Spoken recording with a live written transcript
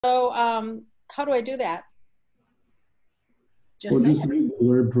So how do I do that? Just read the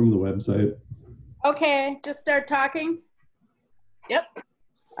blurb from the website. Okay, just start talking? Yep.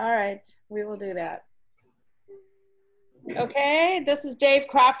 All right, we will do that. Okay, this is Dave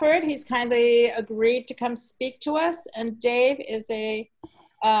Crawford. He's kindly agreed to come speak to us. And Dave is a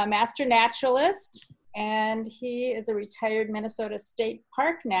master naturalist, and he is a retired Minnesota State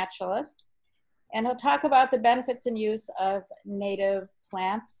Park Naturalist. And he'll talk about the benefits and use of native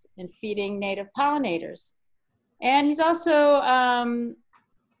plants in feeding native pollinators. And he's also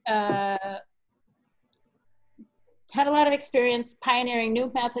had a lot of experience pioneering new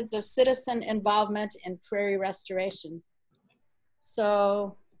methods of citizen involvement in prairie restoration.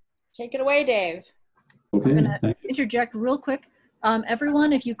 So take it away, Dave. Okay, I'm going to interject real quick.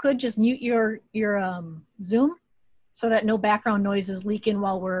 Everyone, if you could just mute your Zoom so that no background noises leak in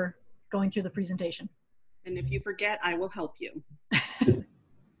while we're going through the presentation. And if you forget, I will help you.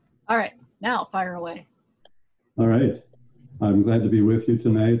 All right, now fire away. All right, I'm glad to be with you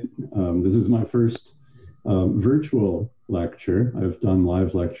tonight. This is my first virtual lecture. I've done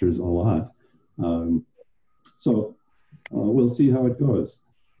live lectures a lot. So we'll see how it goes.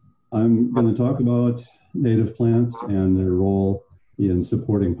 I'm going to talk about native plants and their role in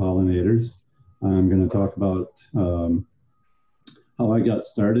supporting pollinators. I'm going to talk about how I got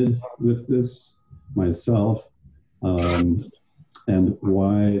started with this myself and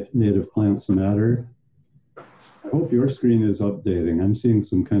why native plants matter. I hope your screen is updating. I'm seeing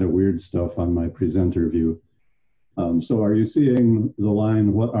some kind of weird stuff on my presenter view. So are you seeing the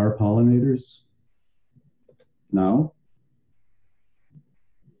line, what are pollinators? Now?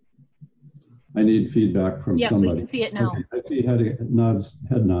 I need feedback from somebody. Yes, we can see it now. Okay, I see head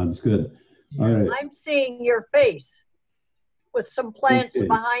nods, good. All right. I'm seeing your face with some plants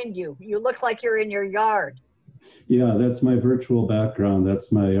behind you. You look like you're in your yard. Yeah, that's my virtual background.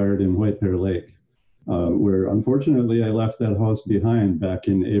 That's my yard in White Bear Lake, where unfortunately I left that house behind back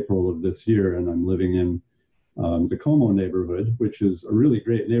in April of this year, and I'm living in the Como neighborhood, which is a really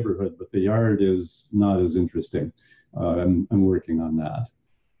great neighborhood, but the yard is not as interesting. I'm working on that.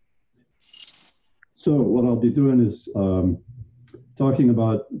 So what I'll be doing is talking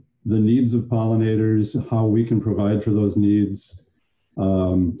about the needs of pollinators, how we can provide for those needs.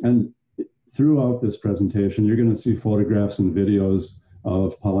 And throughout this presentation, you're going to see photographs and videos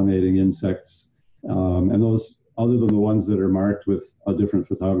of pollinating insects. And those, other than the ones that are marked with a different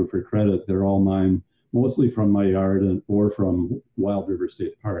photographer credit, they're all mine, mostly from my yard or from Wild River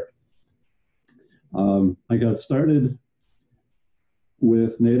State Park. I got started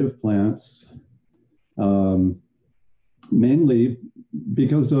with native plants mainly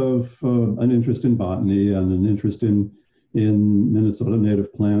because of an interest in botany and an interest in Minnesota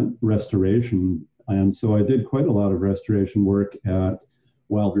native plant restoration. And so I did quite a lot of restoration work at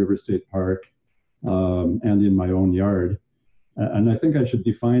Wild River State Park and in my own yard. And I think I should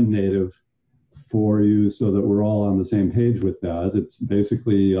define native for you so that we're all on the same page with that. It's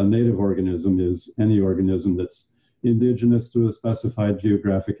basically a native organism is any organism that's indigenous to a specified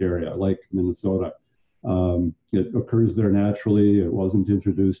geographic area, like Minnesota. It occurs there naturally. It wasn't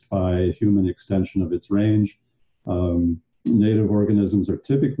introduced by human extension of its range. Native organisms are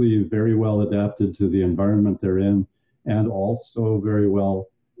typically very well adapted to the environment they're in and also very well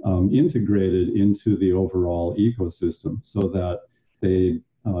integrated into the overall ecosystem so that they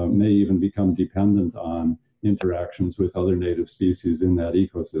may even become dependent on interactions with other native species in that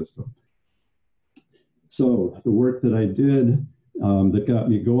ecosystem. So the work that I did that got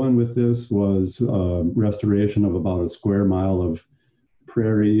me going with this was restoration of about a square mile of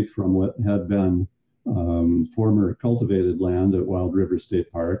prairie from what had been former cultivated land at Wild River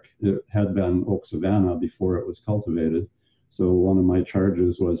State Park. It had been oak savanna before it was cultivated. So one of my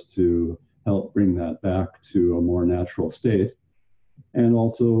charges was to help bring that back to a more natural state. And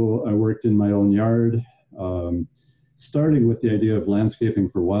also I worked in my own yard, starting with the idea of landscaping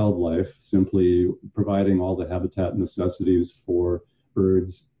for wildlife, simply providing all the habitat necessities for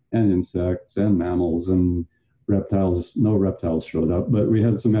birds and insects and mammals and reptiles. No reptiles showed up, but we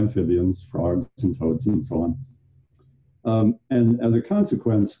had some amphibians, frogs and toads and so on. And as a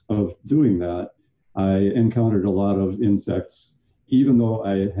consequence of doing that, I encountered a lot of insects, even though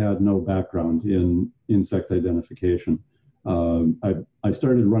I had no background in insect identification. I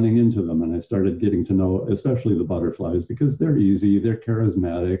started running into them and I started getting to know, especially the butterflies, because they're easy, they're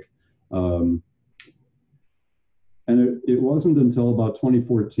charismatic. And it wasn't until about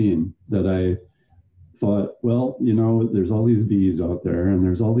 2014 that I thought, well, you know, there's all these bees out there and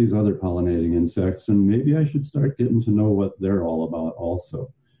there's all these other pollinating insects, and maybe I should start getting to know what they're all about also.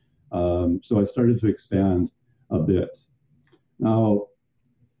 So I started to expand a bit. Now,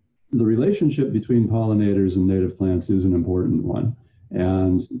 the relationship between pollinators and native plants is an important one.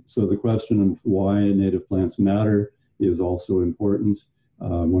 And so the question of why native plants matter is also important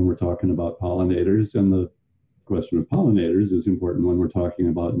when we're talking about pollinators. And the question of pollinators is important when we're talking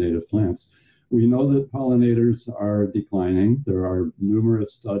about native plants. We know that pollinators are declining. There are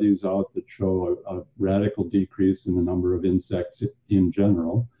numerous studies out that show a radical decrease in the number of insects in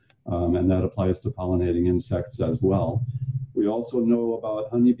general, and that applies to pollinating insects as well. We also know about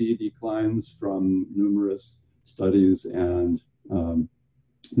honeybee declines from numerous studies and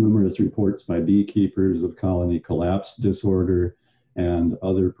numerous reports by beekeepers of colony collapse disorder and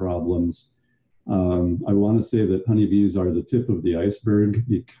other problems. I want to say that honeybees are the tip of the iceberg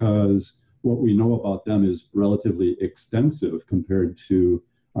because what we know about them is relatively extensive compared to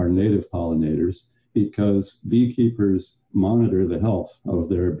our native pollinators, because beekeepers monitor the health of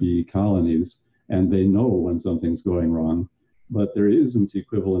their bee colonies and they know when something's going wrong, but there isn't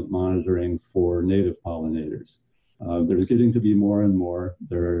equivalent monitoring for native pollinators. There's getting to be more and more.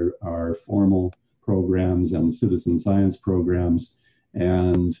 There are formal programs and citizen science programs,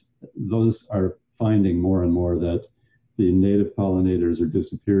 and those are finding more and more that the native pollinators are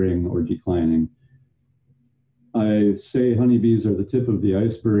disappearing or declining. I say honeybees are the tip of the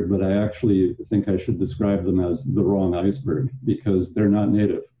iceberg, but I actually think I should describe them as the wrong iceberg because they're not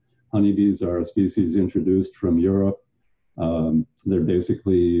native. Honeybees are a species introduced from Europe. They're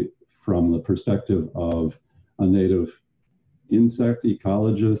basically from the perspective of a native insect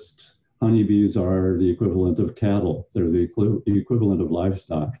ecologist. Honeybees are the equivalent of cattle. They're the equivalent of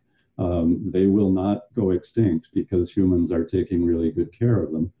livestock. They will not go extinct because humans are taking really good care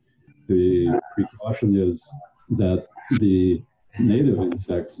of them. The precaution is that the native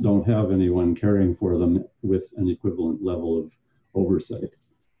insects don't have anyone caring for them with an equivalent level of oversight.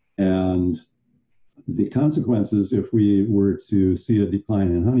 And the consequences, if we were to see a decline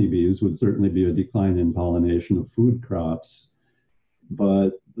in honeybees, would certainly be a decline in pollination of food crops.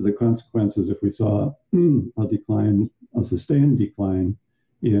 But the consequences, if we saw a decline, a sustained decline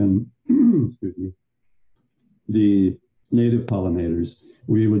in excuse me, the native pollinators,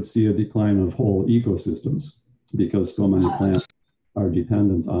 we would see a decline of whole ecosystems because so many plants are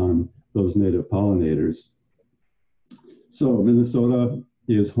dependent on those native pollinators. So Minnesota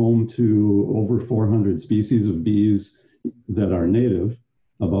is home to over 400 species of bees that are native,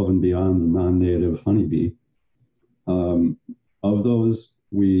 above and beyond the non-native honeybee. Of those,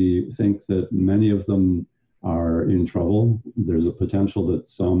 we think that many of them are in trouble. There's a potential that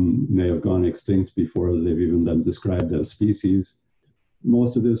some may have gone extinct before they've even been described as species.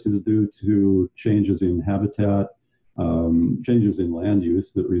 Most of this is due to changes in habitat, changes in land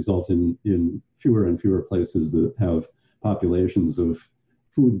use that result in fewer and fewer places that have populations of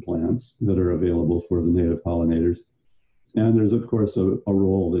food plants that are available for the native pollinators. And there's, of course, a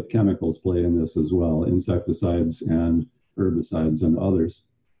role that chemicals play in this as well, insecticides and herbicides and others.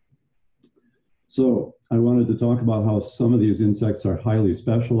 So I wanted to talk about how some of these insects are highly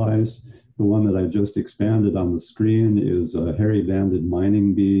specialized. The one that I just expanded on the screen is a hairy-banded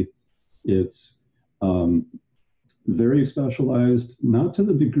mining bee. It's very specialized, not to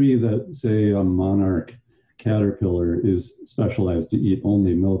the degree that, say, a monarch caterpillar is specialized to eat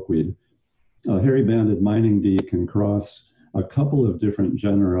only milkweed. A hairy-banded mining bee can cross a couple of different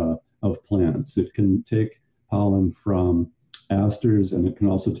genera of plants. It can take pollen from asters, and it can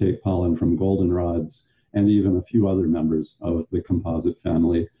also take pollen from goldenrods and even a few other members of the composite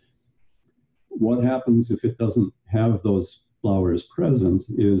family. What happens if it doesn't have those flowers present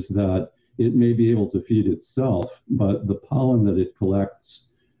is that it may be able to feed itself, but the pollen that it collects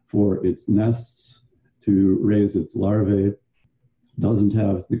for its nests to raise its larvae doesn't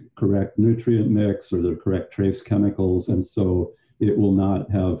have the correct nutrient mix or the correct trace chemicals, and so it will not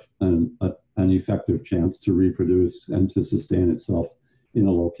have an effective chance to reproduce and to sustain itself in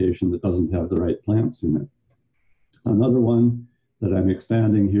a location that doesn't have the right plants in it. Another one that I'm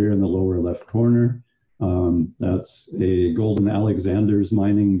expanding here in the lower left corner, that's a golden Alexander's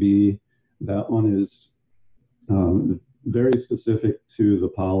mining bee. That one is very specific to the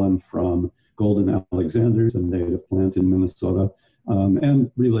pollen from golden Alexander's, a native plant in Minnesota, and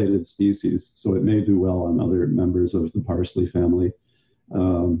related species. So it may do well on other members of the parsley family.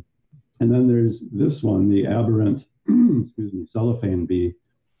 And then there's this one, the aberrant excuse me, cellophane bee.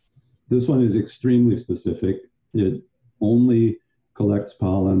 This one is extremely specific. It only collects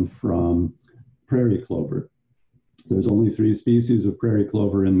pollen from prairie clover. There's only 3 species of prairie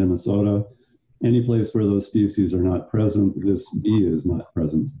clover in Minnesota. Any place where those species are not present, this bee is not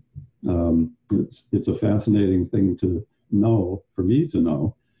present. It's a fascinating thing to know, for me to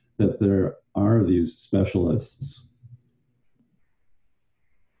know, that there are these specialists.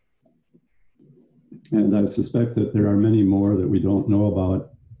 And I suspect that there are many more that we don't know about.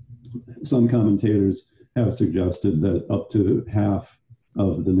 Some commentators have suggested that up to half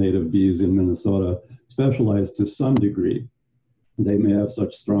of the native bees in Minnesota specialize to some degree. They may have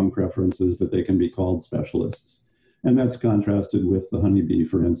such strong preferences that they can be called specialists. And that's contrasted with the honeybee,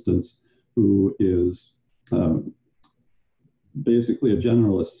 for instance, who is basically a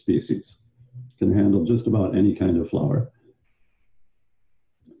generalist species, can handle just about any kind of flower.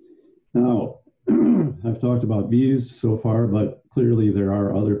 Now, I've talked about bees so far, but clearly there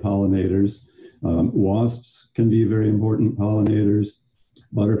are other pollinators. Wasps can be very important pollinators,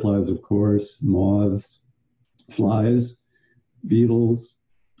 butterflies, of course, moths, flies, beetles,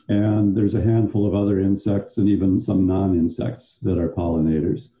 and there's a handful of other insects and even some non-insects that are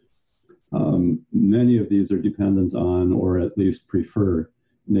pollinators. Many of these are dependent on, or at least prefer,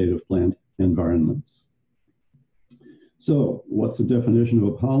 native plant environments. So what's the definition of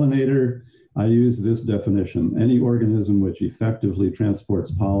a pollinator? I use this definition: any organism which effectively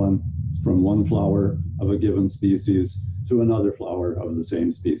transports pollen from one flower of a given species to another flower of the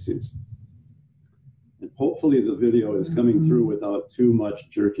same species. And hopefully the video is coming through without too much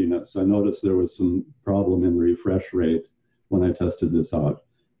jerkiness. I noticed there was some problem in the refresh rate when I tested this out,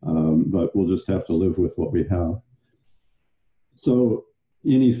 but we'll just have to live with what we have. So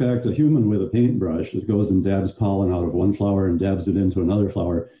in effect, a human with a paintbrush that goes and dabs pollen out of one flower and dabs it into another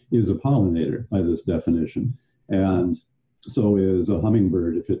flower is a pollinator by this definition. And so is a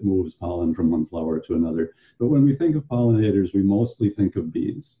hummingbird if it moves pollen from one flower to another. But when we think of pollinators, we mostly think of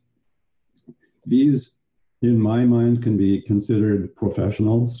bees. Bees, in my mind, can be considered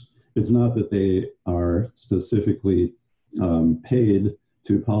professionals. It's not that they are specifically paid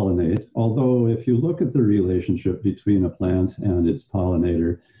to pollinate, although if you look at the relationship between a plant and its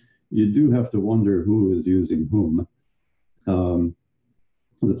pollinator, you do have to wonder who is using whom.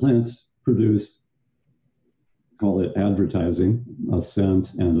 The plants produce, call it advertising, a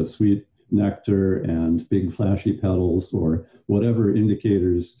scent and a sweet nectar and big flashy petals or whatever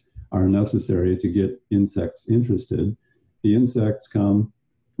indicators are necessary to get insects interested. The insects come,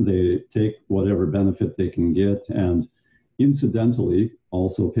 they take whatever benefit they can get, and incidentally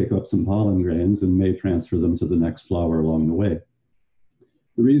also pick up some pollen grains and may transfer them to the next flower along the way.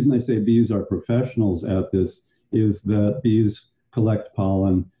 The reason I say bees are professionals at this is that bees collect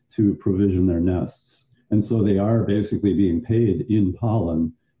pollen to provision their nests. And so they are basically being paid in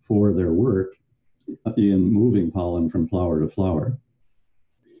pollen for their work in moving pollen from flower to flower.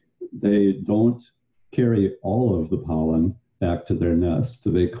 They don't carry all of the pollen back to their nest.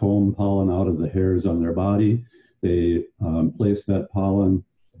 So they comb pollen out of the hairs on their body. They place that pollen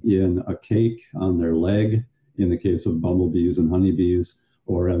in a cake on their leg, in the case of bumblebees and honeybees,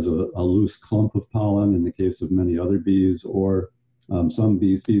 or as a loose clump of pollen in the case of many other bees, or some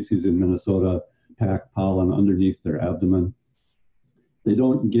bee species in Minnesota pack pollen underneath their abdomen. They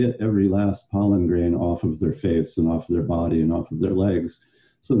don't get every last pollen grain off of their face and off of their body and off of their legs.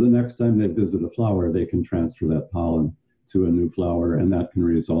 So the next time they visit a flower, they can transfer that pollen to a new flower, and that can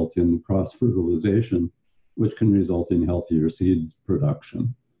result in cross-fertilization, which can result in healthier seed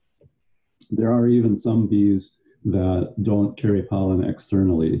production. There are even some bees that don't carry pollen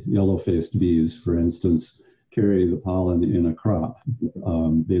externally. Yellow-faced bees, for instance, carry the pollen in a crop,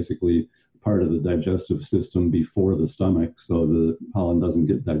 basically part of the digestive system before the stomach, so the pollen doesn't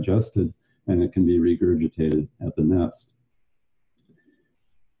get digested and it can be regurgitated at the nest.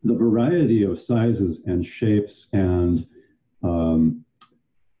 The variety of sizes and shapes and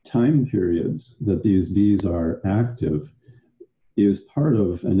time periods that these bees are active is part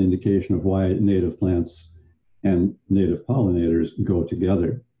of an indication of why native plants and native pollinators go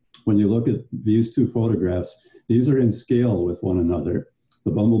together. When you look at these two photographs, these are in scale with one another.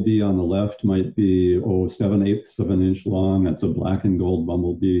 The bumblebee on the left might be, 7/8 of an inch long. That's a black and gold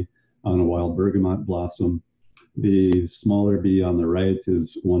bumblebee on a wild bergamot blossom. The smaller bee on the right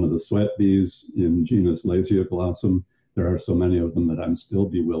is one of the sweat bees in genus Lasioglossom. There are so many of them that I'm still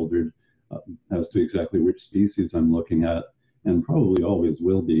bewildered as to exactly which species I'm looking at, and probably always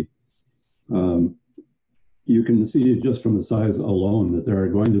will be. You can see just from the size alone that there are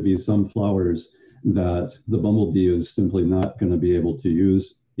going to be some flowers that the bumblebee is simply not going to be able to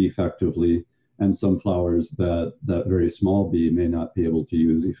use effectively, and some flowers that that very small bee may not be able to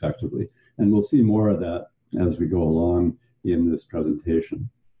use effectively. And we'll see more of that as we go along in this presentation.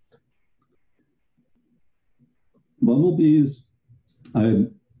 Bumblebees, I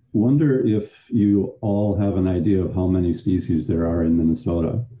wonder if you all have an idea of how many species there are in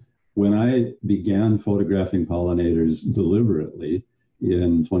Minnesota. When I began photographing pollinators deliberately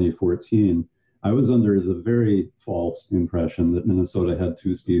in 2014, I was under the very false impression that Minnesota had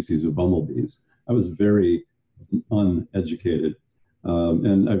 2 species of bumblebees. I was very uneducated.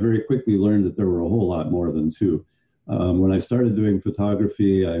 And I very quickly learned that there were a whole lot more than two. When I started doing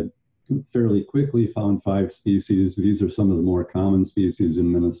photography, I fairly quickly found 5 species. These are some of the more common species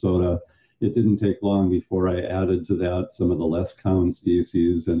in Minnesota. It didn't take long before I added to that some of the less common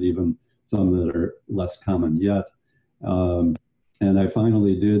species and even some that are less common yet. And I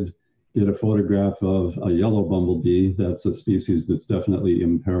finally did get a photograph of a yellow bumblebee. That's a species that's definitely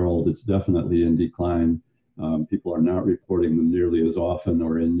imperiled. It's definitely in decline. People are not reporting them nearly as often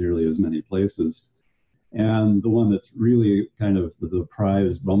or in nearly as many places. And the one that's really kind of the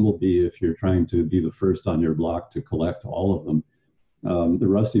prized bumblebee, if you're trying to be the first on your block to collect all of them, the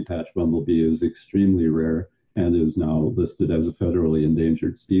rusty patch bumblebee is extremely rare and is now listed as a federally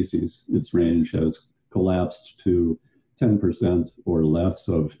endangered species. Its range has collapsed to 10% or less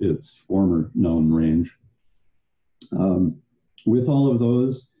of its former known range. With all of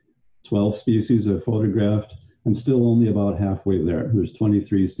those 12 species I've photographed, I'm still only about halfway there. There's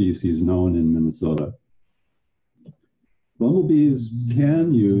 23 species known in Minnesota. Bumblebees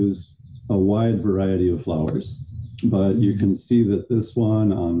can use a wide variety of flowers, but you can see that this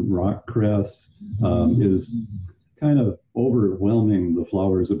one on rock cress is kind of overwhelming the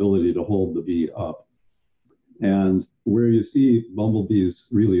flower's ability to hold the bee up. And where you see bumblebees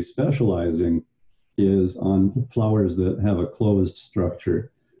really specializing is on flowers that have a closed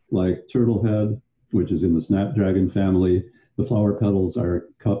structure, like turtlehead, which is in the snapdragon family. The flower petals are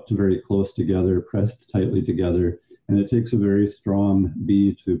cupped very close together, pressed tightly together, and it takes a very strong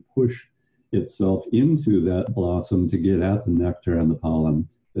bee to push itself into that blossom to get at the nectar and the pollen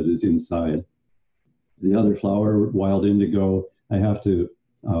that is inside. The other flower, wild indigo, I have to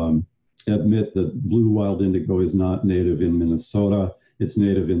admit that blue wild indigo is not native in Minnesota. It's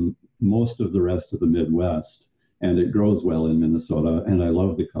native in most of the rest of the Midwest, and it grows well in Minnesota, and I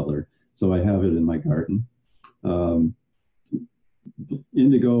love the color, so I have it in my garden.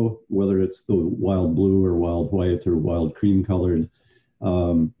 Indigo, whether it's the wild blue or wild white or wild cream colored,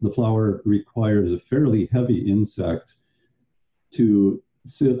 the flower requires a fairly heavy insect to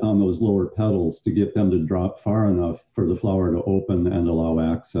sit on those lower petals to get them to drop far enough for the flower to open and allow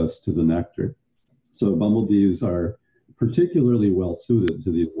access to the nectar. So bumblebees are particularly well suited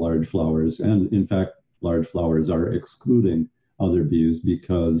to these large flowers, and in fact, large flowers are excluding other bees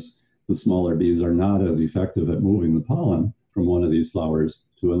because the smaller bees are not as effective at moving the pollen from one of these flowers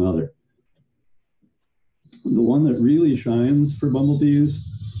to another. The one that really shines for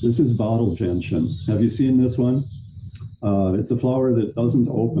bumblebees, this is bottle gentian. Have you seen this one? It's a flower that doesn't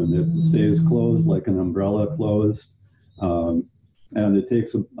open. It stays closed like an umbrella closed. And it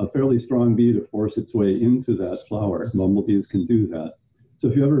takes a fairly strong bee to force its way into that flower. Bumblebees can do that. So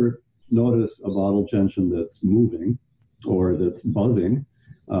if you ever notice a bottle gentian that's moving or that's buzzing,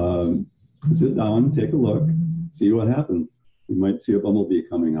 sit down, take a look, see what happens. You might see a bumblebee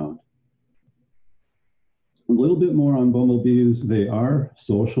coming out. A little bit more on bumblebees. They are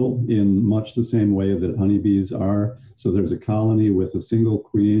social in much the same way that honeybees are. So there's a colony with a single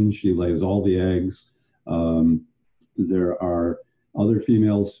queen. She lays all the eggs. There are other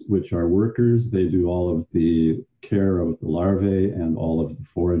females which are workers. They do all of the care of the larvae and all of the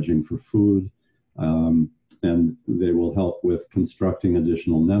foraging for food. And they will help with constructing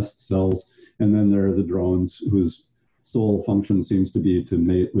additional nest cells. And then there are the drones whose sole function seems to be to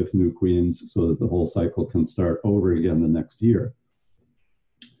mate with new queens so that the whole cycle can start over again the next year.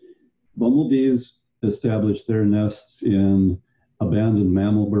 Bumblebees establish their nests in abandoned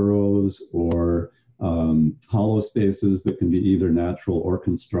mammal burrows or hollow spaces that can be either natural or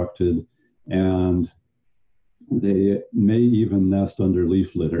constructed, and they may even nest under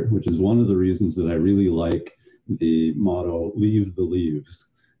leaf litter, which is one of the reasons that I really like the motto, "Leave the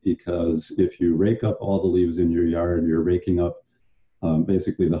leaves," because if you rake up all the leaves in your yard, you're raking up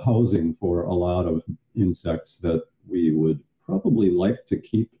basically the housing for a lot of insects that we would probably like to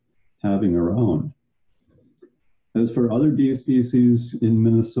keep having around. As for other bee species in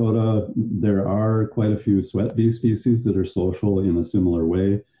Minnesota, there are quite a few sweat bee species that are social in a similar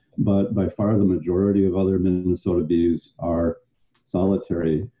way, but by far the majority of other Minnesota bees are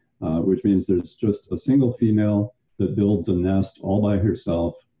solitary, which means there's just a single female that builds a nest all by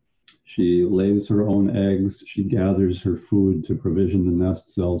herself. She lays her own eggs. She gathers her food to provision the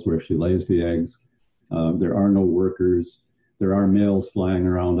nest cells where she lays the eggs. There are no workers. There are males flying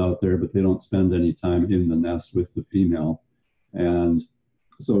around out there, but they don't spend any time in the nest with the female. And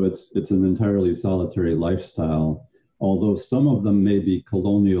so it's an entirely solitary lifestyle, although some of them may be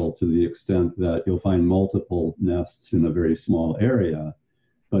colonial to the extent that you'll find multiple nests in a very small area,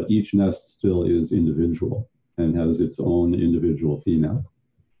 but each nest still is individual and has its own individual female.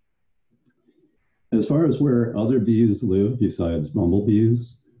 As far as where other bees live besides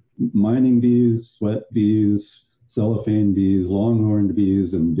bumblebees, mining bees, sweat bees, cellophane bees, longhorned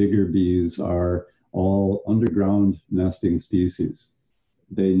bees, and digger bees are all underground nesting species.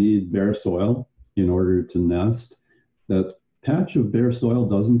 They need bare soil in order to nest. That patch of bare soil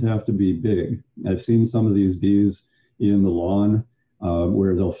doesn't have to be big. I've seen some of these bees in the lawn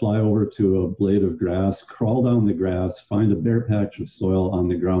where they'll fly over to a blade of grass, crawl down the grass, find a bare patch of soil on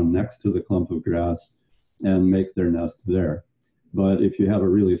the ground next to the clump of grass, and make their nest there. But if you have a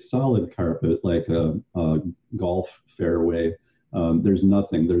really solid carpet, like a golf fairway, there's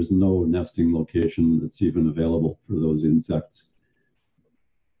nothing. There's no nesting location that's even available for those insects.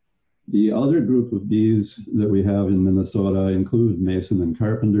 The other group of bees that we have in Minnesota include mason and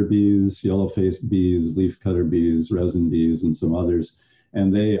carpenter bees, yellow-faced bees, leafcutter bees, resin bees, and some others.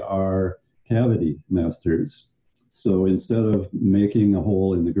 And they are cavity nesters. So instead of making a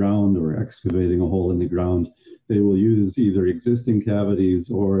hole in the ground or excavating a hole in the ground, they will use either existing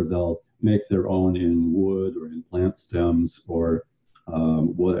cavities or they'll make their own in wood or in plant stems or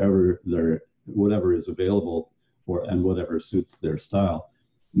whatever is available and whatever suits their style.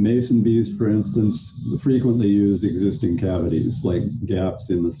 Mason bees, for instance, frequently use existing cavities like gaps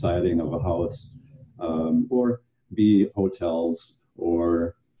in the siding of a house or bee hotels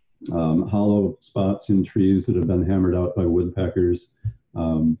or hollow spots in trees that have been hammered out by woodpeckers.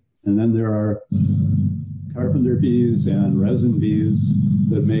 And then there are carpenter bees and resin bees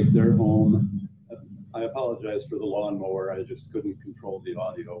that make their home. I apologize for the lawnmower. I just couldn't control the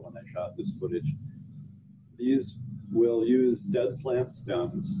audio when I shot this footage. These will use dead plant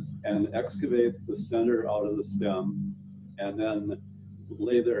stems and excavate the center out of the stem and then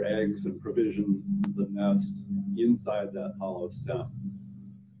lay their eggs and provision the nest inside that hollow stem.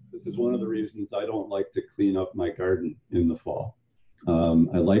 This is one of the reasons I don't like to clean up my garden in the fall.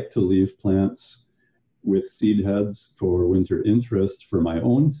 I like to leave plants with seed heads for winter interest for my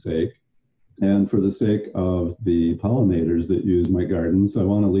own sake and for the sake of the pollinators that use my gardens. I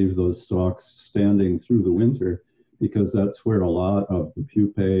want to leave those stalks standing through the winter because that's where a lot of the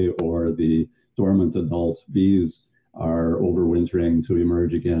pupae or the dormant adult bees are overwintering to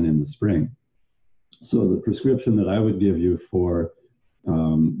emerge again in the spring. So the prescription that I would give you for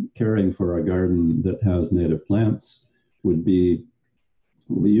caring for a garden that has native plants would be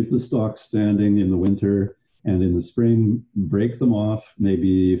leave the stalks standing in the winter, and in the spring, break them off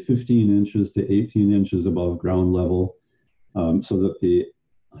maybe 15 inches to 18 inches above ground level so that the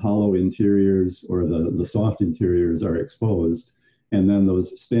hollow interiors or the soft interiors are exposed. And then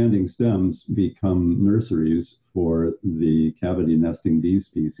those standing stems become nurseries for the cavity nesting bee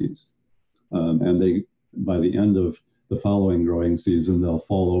species. And they, by the end of the following growing season, they'll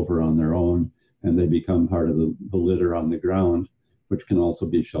fall over on their own and they become part of the litter on the ground, which can also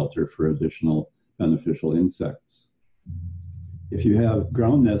be shelter for additional beneficial insects. If you have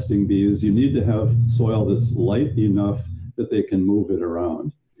ground nesting bees, you need to have soil that's light enough that they can move it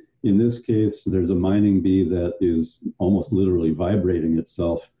around. In this case, there's a mining bee that is almost literally vibrating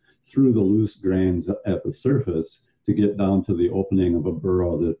itself through the loose grains at the surface to get down to the opening of a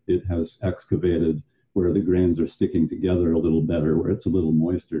burrow that it has excavated where the grains are sticking together a little better, where it's a little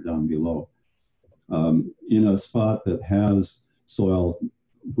moister down below. In a spot that has soil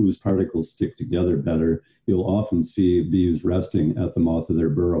whose particles stick together better, you'll often see bees resting at the mouth of their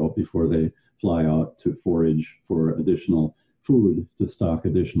burrow before they fly out to forage for additional food to stock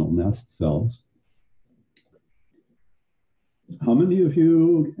additional nest cells. How many of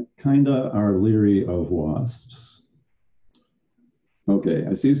you kinda are leery of wasps? Okay,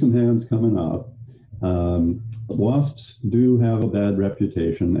 I see some hands coming up. Wasps do have a bad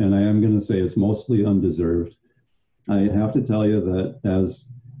reputation, and I am gonna say it's mostly undeserved. I have to tell you that as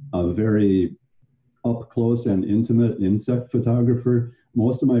a very up close and intimate insect photographer,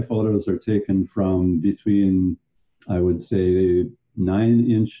 most of my photos are taken from between, I would say, 9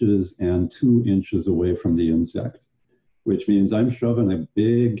 inches and 2 inches away from the insect, which means I'm shoving a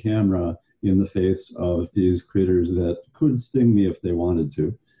big camera in the face of these critters that could sting me if they wanted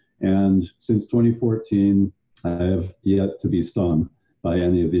to. And since 2014, I have yet to be stung by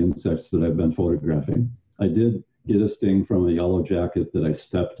any of the insects that I've been photographing. I did get a sting from a yellow jacket that I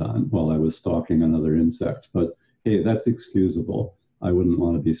stepped on while I was stalking another insect, but hey, that's excusable. I wouldn't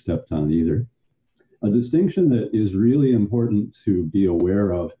want to be stepped on either. A distinction that is really important to be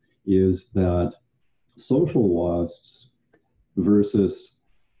aware of is that social wasps versus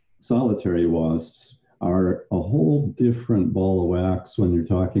solitary wasps are a whole different ball of wax when you're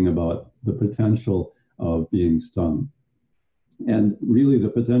talking about the potential of being stung. And really the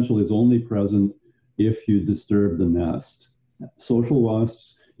potential is only present if you disturb the nest. Social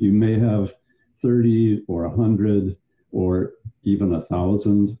wasps, you may have 30 or 100 or even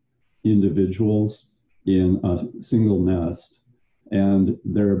 1,000 individuals in a single nest. And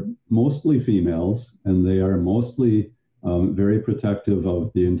they're mostly females, and they are mostly very protective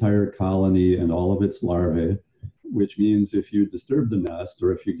of the entire colony and all of its larvae, which means if you disturb the nest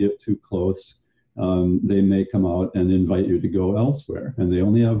or if you get too close, they may come out and invite you to go elsewhere. And they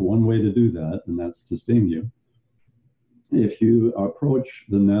only have one way to do that, and that's to sting you. If you approach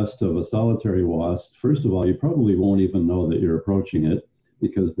the nest of a solitary wasp, first of all, you probably won't even know that you're approaching it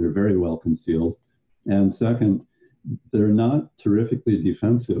because they're very well concealed. And second, they're not terrifically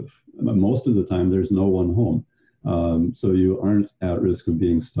defensive. Most of the time, there's no one home. So you aren't at risk of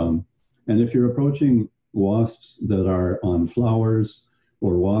being stung. And if you're approaching wasps that are on flowers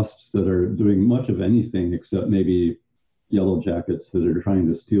or wasps that are doing much of anything except maybe yellow jackets that are trying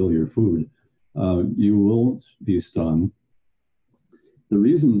to steal your food, you won't be stung. The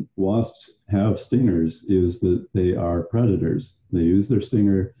reason wasps have stingers is that they are predators. They use their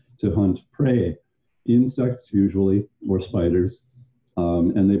stinger to hunt prey, insects usually, or spiders,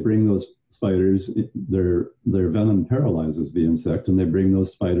 and they bring those spiders, their venom paralyzes the insect, and they bring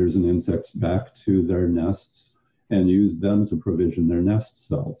those spiders and insects back to their nests and use them to provision their nest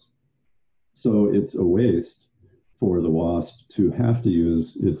cells. So it's a waste for the wasp to have to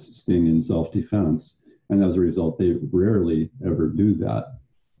use its sting in self-defense. And as a result, they rarely ever do that.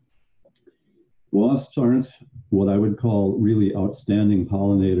 Wasps aren't what I would call really outstanding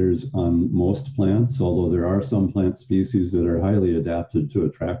pollinators on most plants, although there are some plant species that are highly adapted to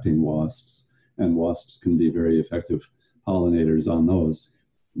attracting wasps, and wasps can be very effective pollinators on those.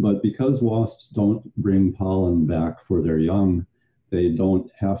 But because wasps don't bring pollen back for their young, they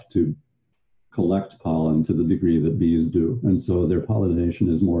don't have to collect pollen to the degree that bees do. And so their pollination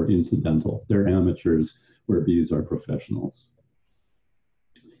is more incidental. They're amateurs where bees are professionals.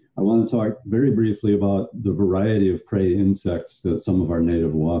 I want to talk very briefly about the variety of prey insects that some of our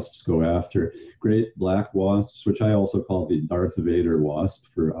native wasps go after. Great black wasps, which I also call the Darth Vader wasp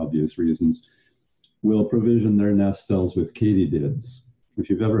for obvious reasons, will provision their nest cells with katydids. If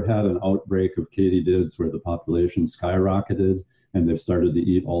you've ever had an outbreak of katydids where the population skyrocketed and they've started to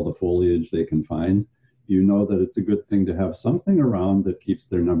eat all the foliage they can find, you know that it's a good thing to have something around that keeps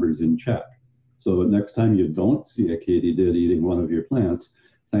their numbers in check. So next time you don't see a katydid eating one of your plants,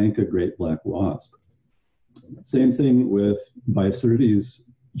 thank a great black wasp. Same thing with Bicertes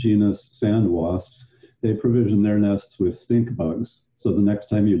genus sand wasps. They provision their nests with stink bugs. So the next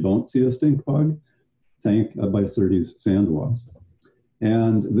time you don't see a stink bug, thank a Bicertes sand wasp.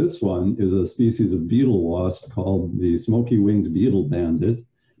 And this one is a species of beetle wasp called the smoky-winged beetle bandit.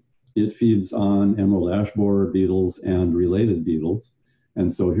 It feeds on emerald ash borer beetles and related beetles.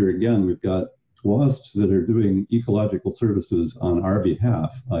 And so here again, we've got wasps that are doing ecological services on our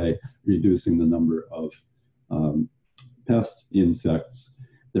behalf by reducing the number of pest insects.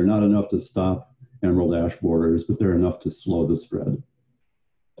 They're not enough to stop emerald ash borers, but they're enough to slow the spread.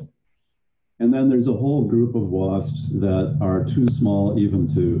 And then there's a whole group of wasps that are too small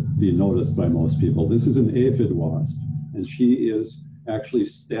even to be noticed by most people. This is an aphid wasp, and she is actually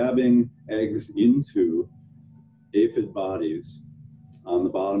stabbing eggs into aphid bodies on the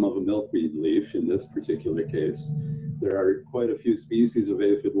bottom of a milkweed leaf in this particular case. There are quite a few species of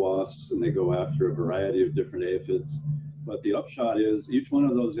aphid wasps, and they go after a variety of different aphids. But the upshot is each one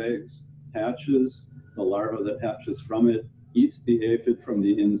of those eggs hatches, the larva that hatches from it eats the aphid from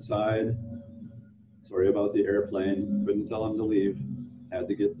the inside. Sorry about the airplane, couldn't tell him to leave, had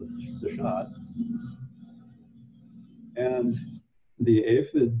to get the shot. And the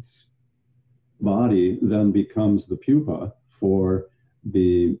aphid's body then becomes the pupa for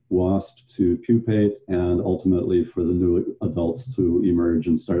the wasp to pupate and ultimately for the new adults to emerge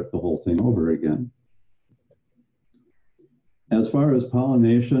and start the whole thing over again. As far as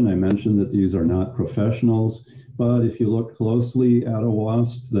pollination, I mentioned that these are not professionals, but if you look closely at a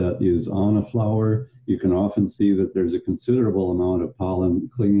wasp that is on a flower, you can often see that there's a considerable amount of pollen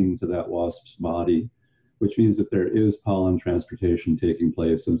clinging to that wasp's body, which means that there is pollen transportation taking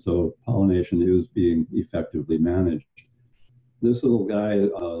place, and so pollination is being effectively managed. This little guy,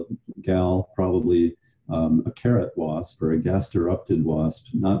 gal, probably a carrot wasp or a gasterupted wasp,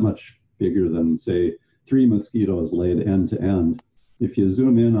 not much bigger than, say, 3 mosquitoes laid end to end. If you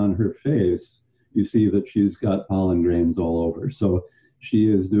zoom in on her face, you see that she's got pollen grains all over. So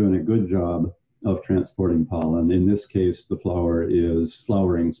she is doing a good job of transporting pollen. In this case, the flower is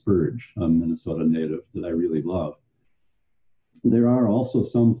flowering spurge, a Minnesota native that I really love. There are also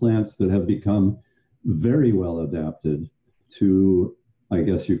some plants that have become very well adapted to I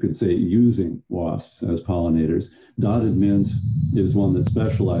guess you could say, using wasps as pollinators. Dotted mint is one that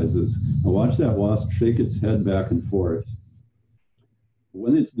specializes. Now watch that wasp shake its head back and forth.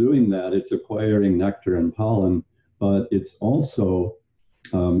 When it's doing that, it's acquiring nectar and pollen, but it's also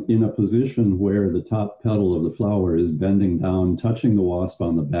in a position where the top petal of the flower is bending down, touching the wasp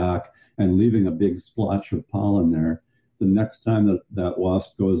on the back, and leaving a big splotch of pollen there. The next time that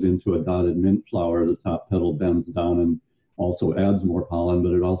wasp goes into a dotted mint flower, the top petal bends down and also adds more pollen,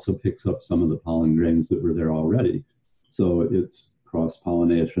 but it also picks up some of the pollen grains that were there already. So it's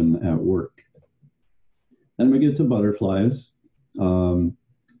cross-pollination at work. Then we get to butterflies. On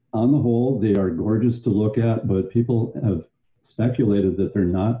the whole, they are gorgeous to look at, but people have speculated that they're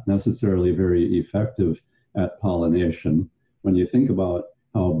not necessarily very effective at pollination. When you think about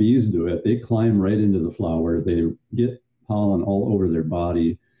how bees do it, they climb right into the flower, they get pollen all over their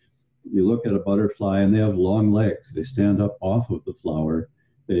body. You look at a butterfly and they have long legs. They stand up off of the flower.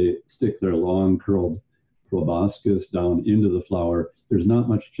 They stick their long curled proboscis down into the flower. There's not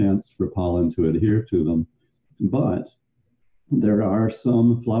much chance for pollen to adhere to them. But there are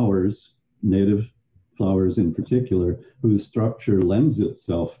some flowers, native flowers in particular, whose structure lends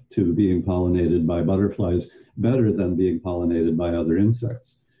itself to being pollinated by butterflies better than being pollinated by other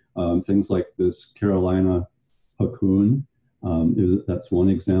insects. Things like this Carolina cocoon, that's one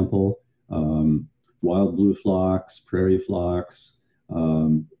example. Wild blue phlox, prairie phlox,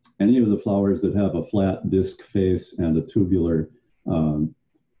 any of the flowers that have a flat disc face and a tubular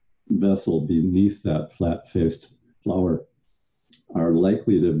vessel beneath that flat-faced flower are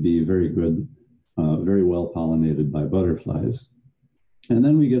likely to be very good, very well pollinated by butterflies. And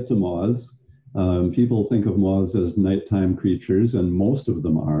then we get to moths. People think of moths as nighttime creatures, and most of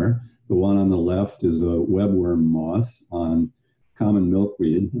them are. The one on the left is a webworm moth on common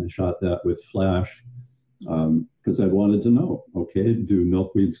milkweed. I shot that with flash because I wanted to know, okay, do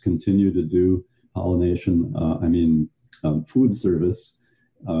milkweeds continue to do pollination, food service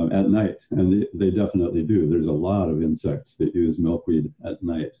at night? And they definitely do. There's a lot of insects that use milkweed at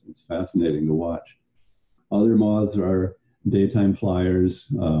night. It's fascinating to watch. Other moths are daytime flyers,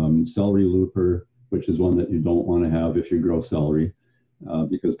 celery looper, which is one that you don't want to have if you grow celery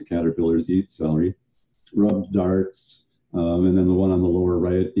because the caterpillars eat celery. Rubbed darts, and then the one on the lower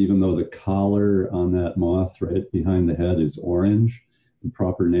right, even though the collar on that moth right behind the head is orange, the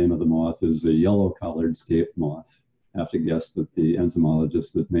proper name of the moth is the yellow-collared scape moth. I have to guess that the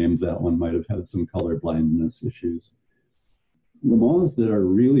entomologist that named that one might have had some color blindness issues. The moths that are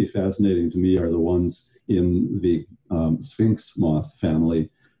really fascinating to me are the ones in the sphinx moth family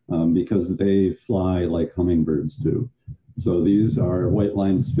because they fly like hummingbirds do. So these are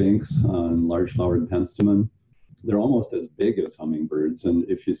white-lined sphinx on large-flowered penstemon. They're almost as big as hummingbirds, and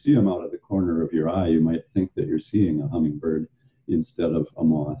if you see them out of the corner of your eye, you might think that you're seeing a hummingbird instead of a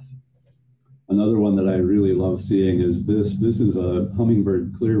moth. Another one that I really love seeing is this. This is a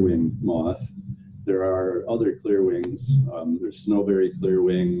hummingbird clearwing moth. There are other clearwings. There's snowberry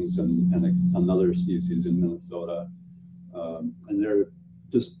clearwings and another species in Minnesota. And they're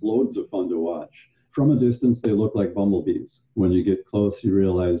just loads of fun to watch. From a distance, they look like bumblebees. When you get close, you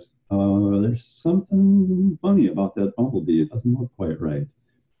realize, there's something funny about that bumblebee. It doesn't look quite right.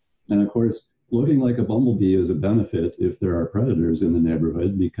 And of course, looking like a bumblebee is a benefit if there are predators in the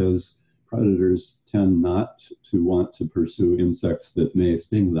neighborhood, because predators tend not to want to pursue insects that may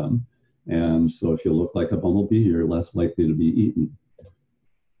sting them. And so if you look like a bumblebee, you're less likely to be eaten.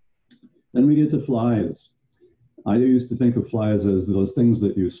 Then we get to flies. I used to think of flies as those things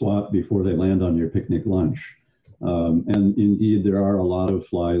that you swat before they land on your picnic lunch. And indeed, there are a lot of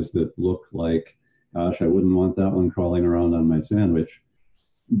flies that look like, gosh, I wouldn't want that one crawling around on my sandwich.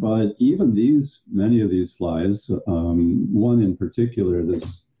 But even these, many of these flies, one in particular,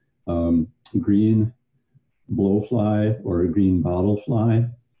 this green blowfly or a green bottlefly,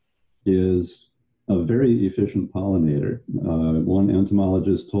 is a very efficient pollinator. One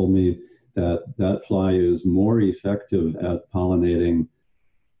entomologist told me that that fly is more effective at pollinating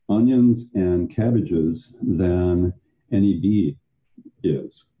onions and cabbages than any bee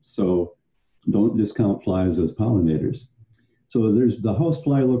is. So don't discount flies as pollinators. So there's the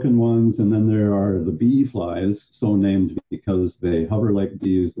housefly looking ones, and then there are the bee flies, so named because they hover like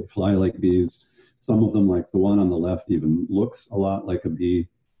bees, they fly like bees. Some of them, like the one on the left, even looks a lot like a bee.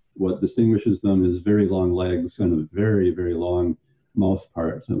 What distinguishes them is very long legs and a very, very long mouth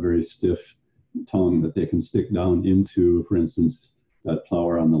part, a very stiff tongue that they can stick down into. For instance, that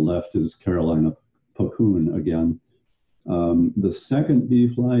flower on the left is Carolina cocoon again. The second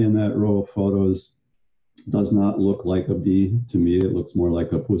bee fly in that row of photos does not look like a bee to me. It looks more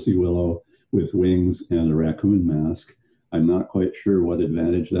like a pussy willow with wings and a raccoon mask. I'm not quite sure what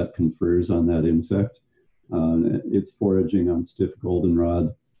advantage that confers on that insect. It's foraging on stiff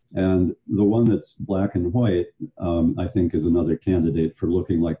goldenrod. And the one that's black and white, I think, is another candidate for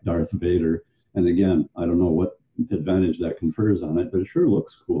looking like Darth Vader. And again, I don't know what advantage that confers on it, but it sure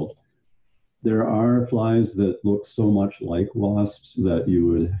looks cool. There are flies that look so much like wasps that you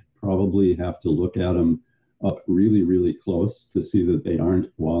would probably have to look at them up really, really close to see that they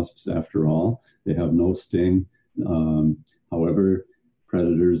aren't wasps after all. They have no sting. However,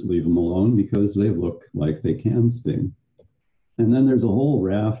 predators leave them alone because they look like they can sting. And then there's a whole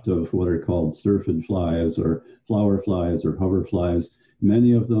raft of what are called syrphid flies or flower flies or hover flies.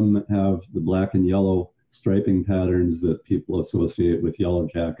 Many of them have the black and yellow striping patterns that people associate with yellow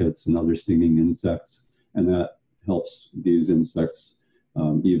jackets and other stinging insects, and that helps these insects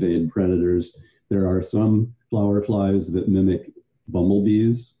evade predators. There are some flower flies that mimic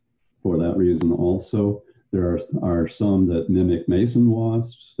bumblebees for that reason also. There are some that mimic mason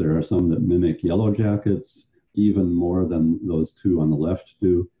wasps. There are some that mimic yellow jackets, even more than those two on the left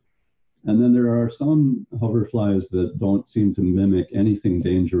do. And then there are some hoverflies that don't seem to mimic anything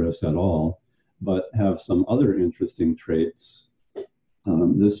dangerous at all, but have some other interesting traits.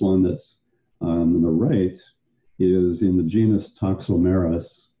 This one that's on the right is in the genus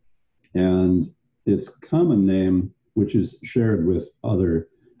Toxomerus, and its common name, which is shared with other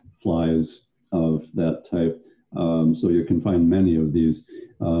flies of that type, so you can find many of these.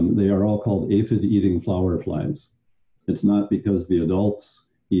 They are all called aphid-eating flower flies. It's not because the adults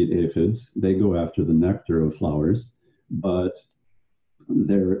eat aphids. They go after the nectar of flowers, but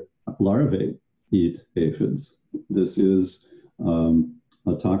their larvae eat aphids. This is a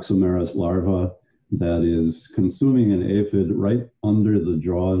Toxomerus larva that is consuming an aphid right under the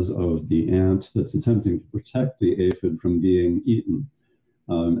jaws of the ant that's attempting to protect the aphid from being eaten.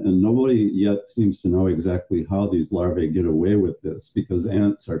 And nobody yet seems to know exactly how these larvae get away with this, because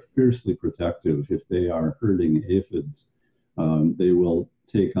ants are fiercely protective. If they are herding aphids, they will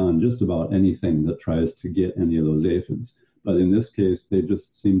take on just about anything that tries to get any of those aphids. But in this case, they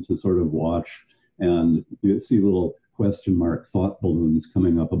just seem to sort of watch, and you see little question mark thought balloons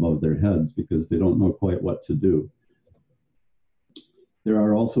coming up above their heads because they don't know quite what to do. There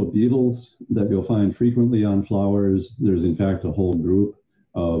are also beetles that you'll find frequently on flowers. There's in fact a whole group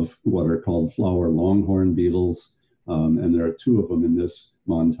of what are called flower longhorn beetles. And there are two of them in this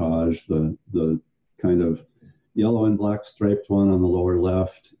montage, the kind of yellow and black striped one on the lower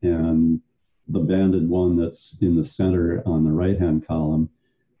left and the banded one that's in the center on the right-hand column.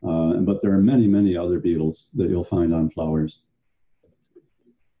 But there are many, many other beetles that you'll find on flowers.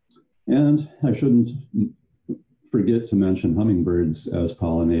 And I shouldn't forget to mention hummingbirds as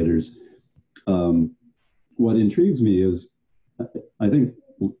pollinators. What intrigues me is, I think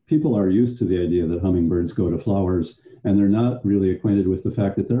people are used to the idea that hummingbirds go to flowers, and they're not really acquainted with the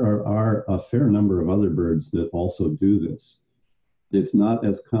fact that there are a fair number of other birds that also do this. It's not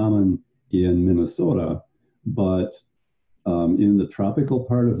as common in Minnesota, but in the tropical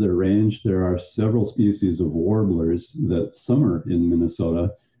part of their range, there are several species of warblers that summer in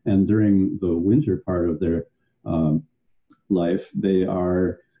Minnesota, and during the winter part of their life, they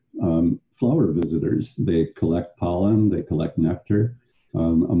are flower visitors. They collect pollen, they collect nectar.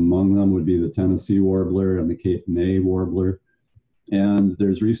 Among them would be the Tennessee warbler and the Cape May warbler. And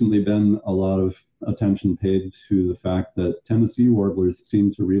there's recently been a lot of attention paid to the fact that Tennessee warblers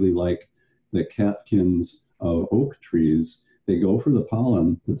seem to really like the catkins of oak trees. They go for the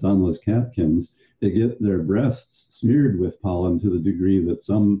pollen that's on those catkins. They get their breasts smeared with pollen to the degree that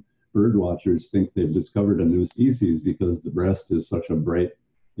some bird watchers think they've discovered a new species because the breast is such a bright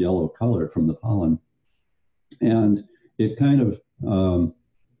yellow color from the pollen. And it kind of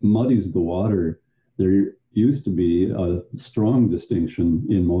muddies the water. There used to be a strong distinction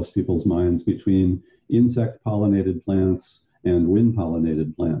in most people's minds between insect-pollinated plants and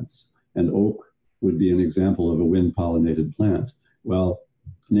wind-pollinated plants. And oak would be an example of a wind-pollinated plant. Well,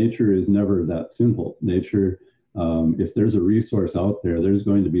 nature is never that simple. Nature, if there's a resource out there, there's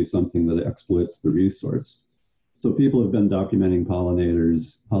going to be something that exploits the resource. So people have been documenting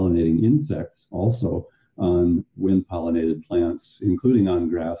pollinating insects also on wind-pollinated plants, including on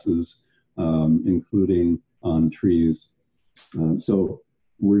grasses, including on trees. So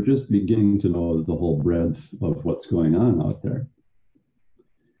we're just beginning to know the whole breadth of what's going on out there.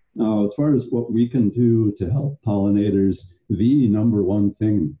 Now, as far as what we can do to help pollinators, the number one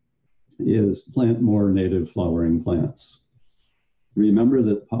thing is plant more native flowering plants. Remember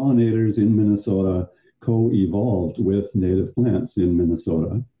that pollinators in Minnesota co-evolved with native plants in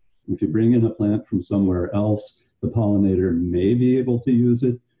Minnesota. If you bring in a plant from somewhere else, the pollinator may be able to use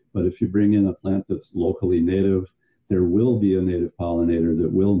it, but if you bring in a plant that's locally native, there will be a native pollinator that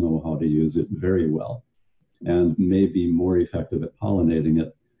will know how to use it very well and may be more effective at pollinating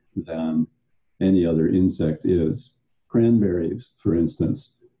it than any other insect is. Cranberries, for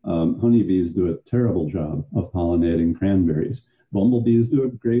instance, honeybees do a terrible job of pollinating cranberries. Bumblebees do a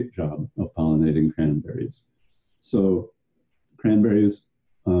great job of pollinating cranberries. So cranberries,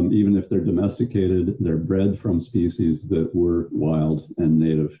 even if they're domesticated, they're bred from species that were wild and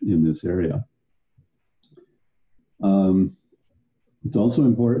native in this area. It's also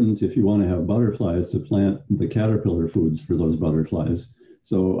important, if you want to have butterflies, to plant the caterpillar foods for those butterflies.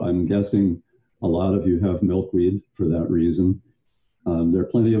 So I'm guessing a lot of you have milkweed for that reason. There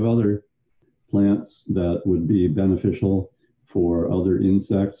are plenty of other plants that would be beneficial for other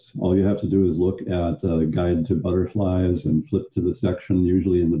insects. All you have to do is look at a guide to butterflies and flip to the section,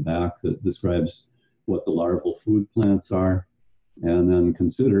 usually in the back, that describes what the larval food plants are, and then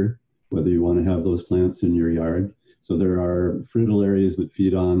consider whether you want to have those plants in your yard. So there are fritillaries that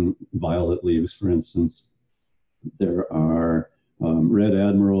feed on violet leaves, for instance. There are red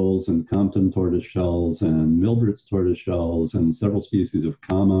admirals and Compton tortoiseshells and Milbert's tortoiseshells and several species of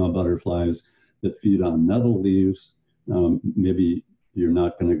kama butterflies that feed on nettle leaves. Maybe you're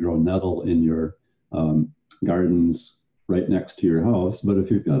not going to grow nettle in your gardens right next to your house, but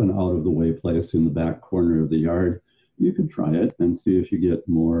if you've got an out-of-the-way place in the back corner of the yard, you could try it and see if you get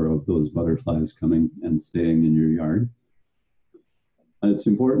more of those butterflies coming and staying in your yard. It's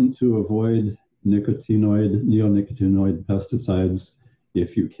important to avoid neonicotinoid pesticides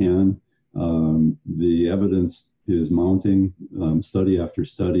if you can. The evidence is mounting. Study after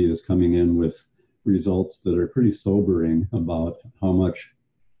study is coming in with results that are pretty sobering about how much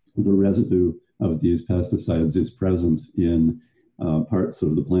the residue of these pesticides is present in parts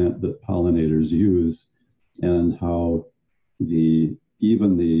of the plant that pollinators use, and how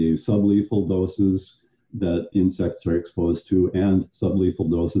even the sublethal doses that insects are exposed to and sublethal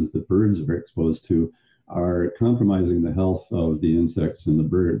doses that birds are exposed to are compromising the health of the insects and the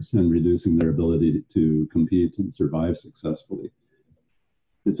birds and reducing their ability to compete and survive successfully.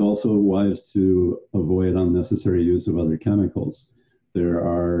 It's also wise to avoid unnecessary use of other chemicals. There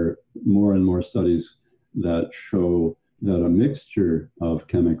are more and more studies that show that a mixture of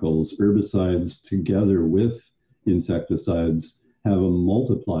chemicals, herbicides together with insecticides, have a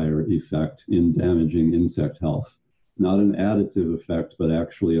multiplier effect in damaging insect health. Not an additive effect, but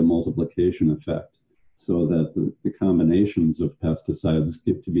actually a multiplication effect, so that the combinations of pesticides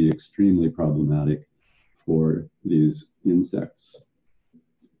get to be extremely problematic for these insects.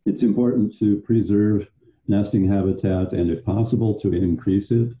 It's important to preserve nesting habitat and, if possible, to increase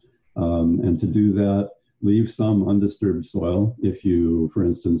it. And to do that, leave some undisturbed soil. If you, for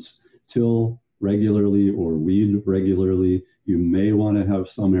instance, till regularly or weed regularly, you may want to have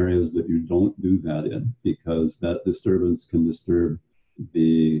some areas that you don't do that in, because that disturbance can disturb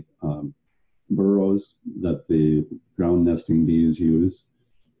the burrows that the ground nesting bees use.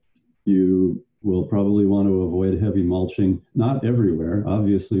 You will probably want to avoid heavy mulching. Not everywhere.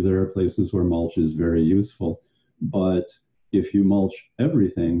 Obviously, there are places where mulch is very useful, but if you mulch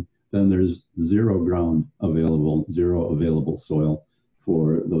everything, then there's zero available soil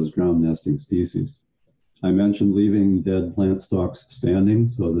for those ground nesting species. I mentioned leaving dead plant stalks standing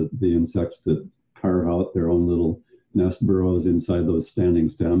so that the insects that carve out their own little nest burrows inside those standing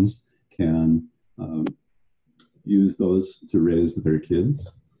stems can use those to raise their kids.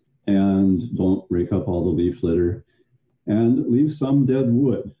 And don't rake up all the leaf litter, and leave some dead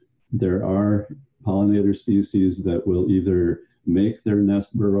wood. There are pollinator species that will either make their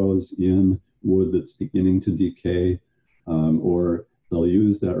nest burrows in wood that's beginning to decay, or they'll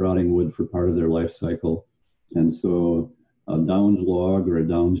use that rotting wood for part of their life cycle. And so a downed log or a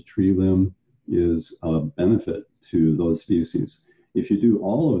downed tree limb is a benefit to those species. If you do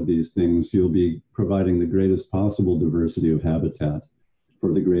all of these things, you'll be providing the greatest possible diversity of habitat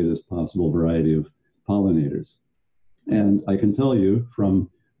for the greatest possible variety of pollinators. And I can tell you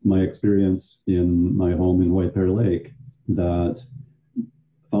from my experience in my home in White Bear Lake that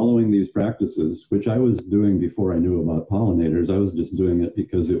following these practices, which I was doing before I knew about pollinators, I was just doing it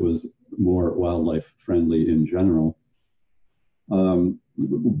because it was more wildlife friendly in general.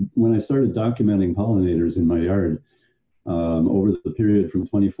 When I started documenting pollinators in my yard over the period from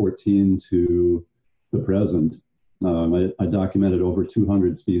 2014 to the present, I documented over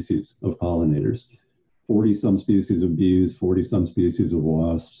 200 species of pollinators, 40-some species of bees, 40-some species of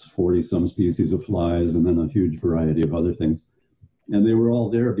wasps, 40-some species of flies, and then a huge variety of other things. And they were all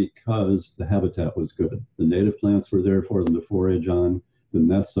there because the habitat was good. The native plants were there for them to forage on, the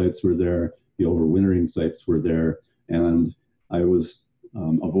nest sites were there, the overwintering sites were there, and I was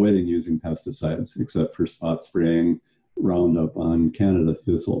avoiding using pesticides, except for spot spraying Roundup on Canada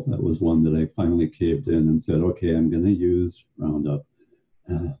thistle. That was one that I finally caved in and said, okay, I'm going to use Roundup.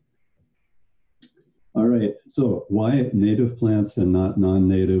 All right, so why native plants and not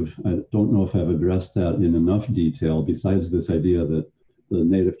non-native? I don't know if I've addressed that in enough detail, besides this idea that the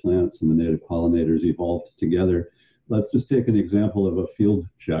native plants and the native pollinators evolved together. Let's just take an example of a field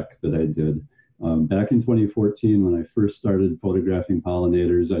check that I did. Back in 2014, when I first started photographing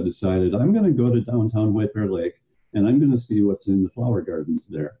pollinators, I decided I'm going to go to downtown White Bear Lake and I'm going to see what's in the flower gardens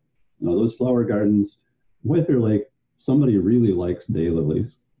there. Now, those flower gardens, White Bear Lake, somebody really likes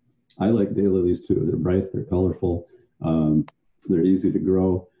daylilies. I like daylilies too. They're bright, they're colorful, they're easy to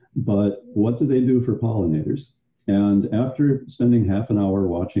grow. But what do they do for pollinators? And after spending half an hour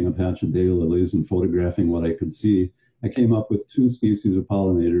watching a patch of daylilies and photographing what I could see, I came up with 2 species of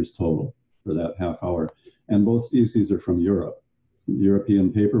pollinators total for that half hour. And both species are from Europe,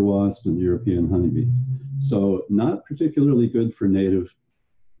 European paper wasp and European honeybee. So not particularly good for native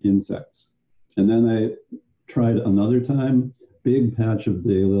insects. And then I tried another time, big patch of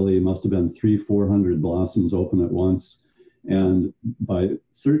daylily, must have been 300-400 blossoms open at once. And by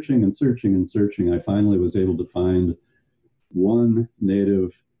searching and searching and searching, I finally was able to find one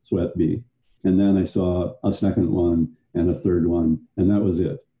native sweat bee. And then I saw a second one and a third one, and that was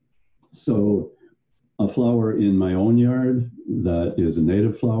it. So a flower in my own yard that is a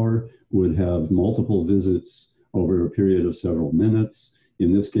native flower would have multiple visits over a period of several minutes.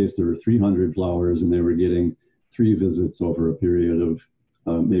 In this case, there were 300 flowers, and they were getting 3 visits over a period of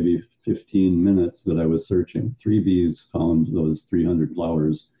maybe 15 minutes that I was searching. 3 bees found those 300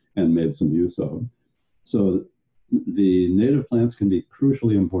 flowers and made some use of them. So the native plants can be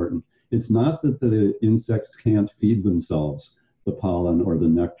crucially important. It's not that the insects can't feed themselves the pollen or the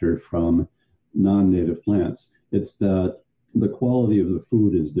nectar from non-native plants. It's that the quality of the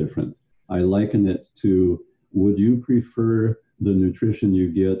food is different. I liken it to, would you prefer the nutrition you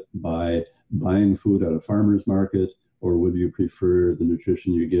get by buying food at a farmer's market, or would you prefer the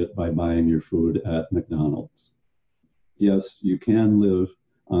nutrition you get by buying your food at McDonald's? Yes, you can live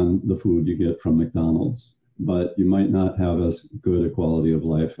on the food you get from McDonald's, but you might not have as good a quality of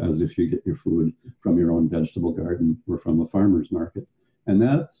life as if you get your food from your own vegetable garden or from a farmer's market. And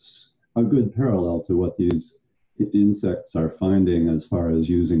that's a good parallel to what these insects are finding as far as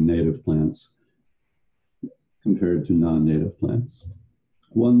using native plants compared to non-native plants.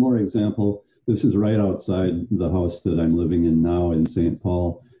 One more example. This is right outside the house that I'm living in now in St.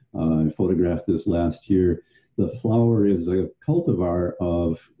 Paul. I photographed this last year. The flower is a cultivar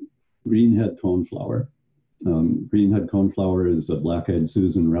of greenhead coneflower. Greenhead coneflower is a black-eyed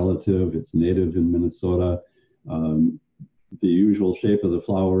Susan relative. It's native in Minnesota. The usual shape of the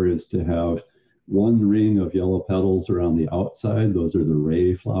flower is to have one ring of yellow petals around the outside. Those are the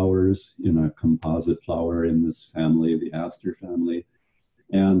ray flowers in a composite flower in this family, the aster family.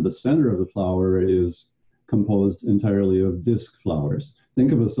 And the center of the flower is composed entirely of disc flowers.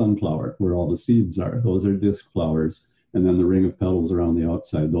 Think of a sunflower where all the seeds are. Those are disc flowers. And then the ring of petals around the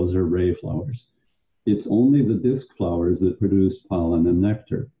outside, those are ray flowers. It's only the disc flowers that produce pollen and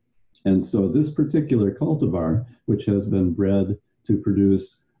nectar. And so this particular cultivar, which has been bred to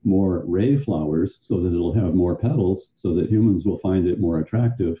produce more ray flowers so that it'll have more petals so that humans will find it more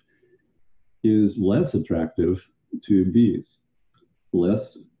attractive, is less attractive to bees.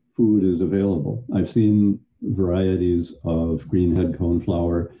 Less food is available. I've seen varieties of greenhead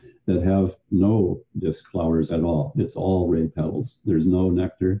coneflower that have no disc flowers at all. It's all ray petals. There's no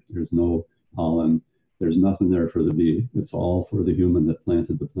nectar, there's no pollen, there's nothing there for the bee. It's all for the human that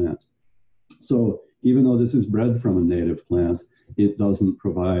planted the plant. So even though this is bred from a native plant, it doesn't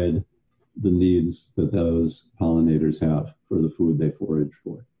provide the needs that those pollinators have for the food they forage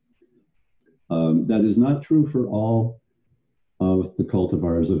for. That is not true for all of the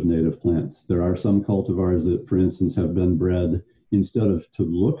cultivars of native plants. There are some cultivars that, for instance, have been bred, instead of to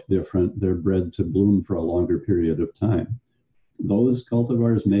look different, they're bred to bloom for a longer period of time. Those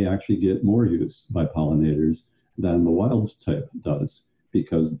cultivars may actually get more use by pollinators than the wild type does,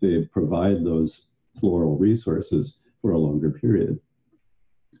 because they provide those floral resources for a longer period.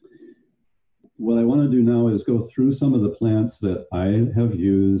 What I want to do now is go through some of the plants that I have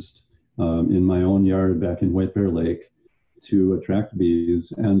used in my own yard back in White Bear Lake to attract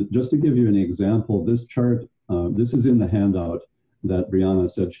bees. And just to give you an example, this chart, this is in the handout that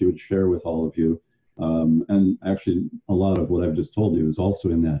Brianna said she would share with all of you. And actually, a lot of what I've just told you is also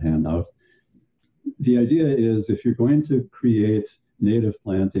in that handout. The idea is, if you're going to create native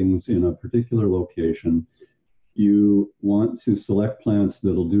plantings in a particular location, you want to select plants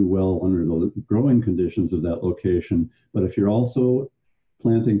that'll do well under the growing conditions of that location. But if you're also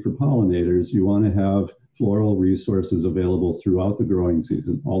planting for pollinators, you want to have floral resources available throughout the growing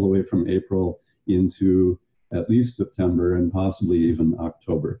season, all the way from April into at least September and possibly even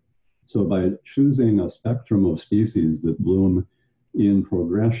October. So by choosing a spectrum of species that bloom in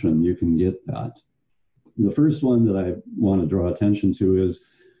progression, you can get that. The first one that I want to draw attention to is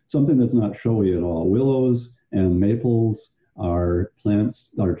something that's not showy at all. Willows and maples are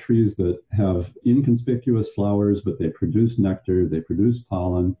trees that have inconspicuous flowers, but they produce nectar, they produce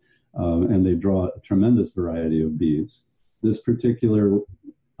pollen, and they draw a tremendous variety of bees. This particular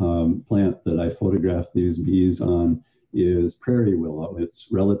plant that I photographed these bees on is prairie willow. It's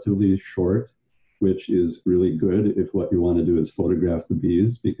relatively short, which is really good if what you want to do is photograph the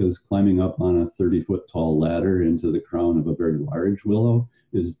bees, because climbing up on a 30-foot tall ladder into the crown of a very large willow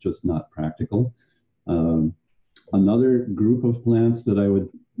is just not practical. Another group of plants that I would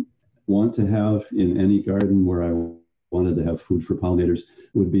want to have in any garden where I wanted to have food for pollinators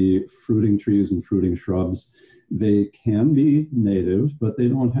would be fruiting trees and fruiting shrubs. They can be native, but they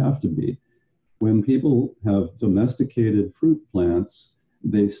don't have to be. When people have domesticated fruit plants,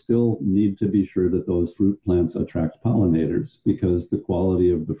 they still need to be sure that those fruit plants attract pollinators, because the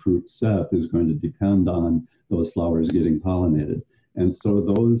quality of the fruit set is going to depend on those flowers getting pollinated. And so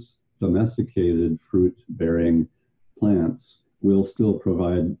those domesticated fruit-bearing plants will still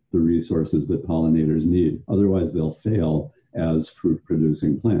provide the resources that pollinators need. Otherwise, they'll fail as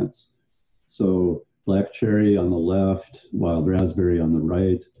fruit-producing plants. So black cherry on the left, wild raspberry on the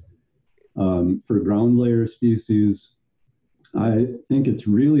right. For ground layer species, I think it's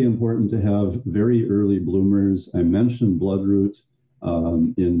really important to have very early bloomers. I mentioned bloodroot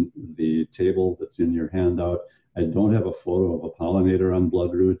in the table that's in your handout. I don't have a photo of a pollinator on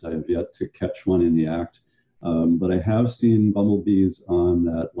bloodroot. I have yet to catch one in the act, but I have seen bumblebees on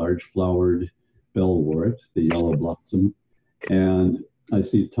that large flowered bellwort, the yellow blossom, and I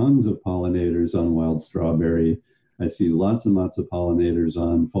see tons of pollinators on wild strawberry. I see lots and lots of pollinators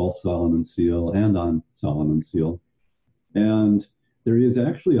on false Solomon seal and on Solomon seal. And there is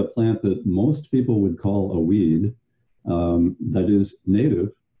actually a plant that most people would call a weed that is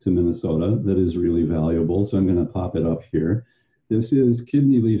native to Minnesota that is really valuable. So I'm going to pop it up here. This is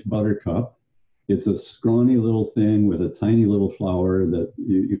kidney leaf buttercup. It's a scrawny little thing with a tiny little flower that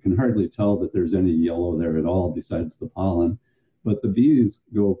you can hardly tell that there's any yellow there at all besides the pollen. But the bees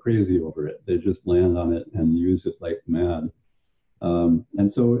go crazy over it. They just land on it and use it like mad.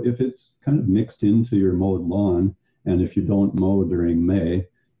 And so if it's kind of mixed into your mowed lawn, and if you don't mow during May,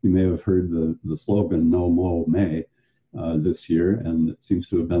 you may have heard the slogan, "No Mow May," this year, and it seems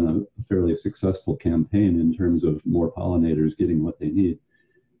to have been a fairly successful campaign in terms of more pollinators getting what they need.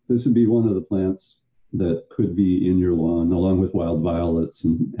 This would be one of the plants that could be in your lawn, along with wild violets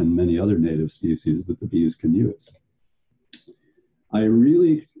and many other native species that the bees can use. I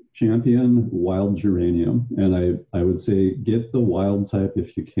really champion wild geranium, and I would say get the wild type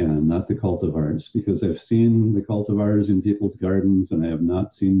if you can, not the cultivars, because I've seen the cultivars in people's gardens and I have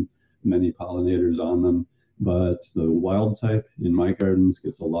not seen many pollinators on them, but the wild type in my gardens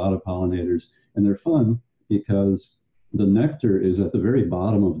gets a lot of pollinators, and they're fun because the nectar is at the very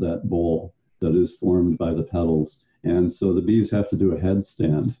bottom of that bowl that is formed by the petals. And so the bees have to do a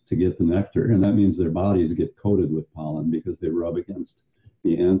headstand to get the nectar, and that means their bodies get coated with pollen because they rub against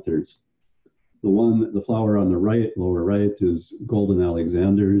the anthers. The flower on the right, lower right, is golden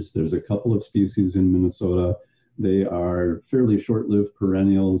Alexanders. There's a couple of species in Minnesota. They are fairly short-lived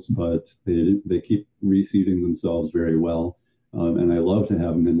perennials, but they keep reseeding themselves very well. And I love to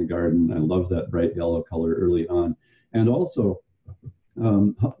have them in the garden. I love that bright yellow color early on. And also,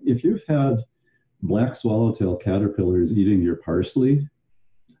 if you've had black swallowtail caterpillars eating your parsley,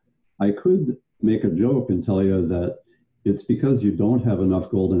 I could make a joke and tell you that it's because you don't have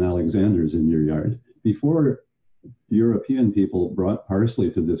enough golden Alexanders in your yard. Before European people brought parsley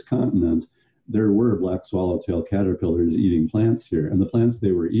to this continent, there were black swallowtail caterpillars eating plants here. And the plants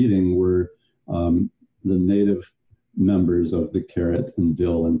they were eating were the native members of the carrot and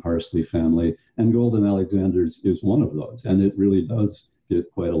dill and parsley family. And golden Alexanders is one of those. And it really does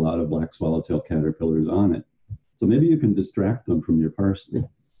get quite a lot of black swallowtail caterpillars on it. So maybe you can distract them from your parsley.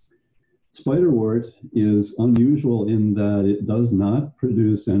 Spiderwort is unusual in that it does not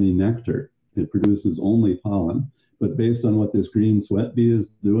produce any nectar. It produces only pollen. But based on what this green sweat bee is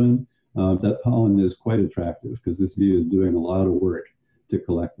doing, that pollen is quite attractive because this bee is doing a lot of work to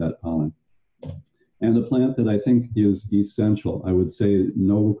collect that pollen. And a plant that I think is essential. I would say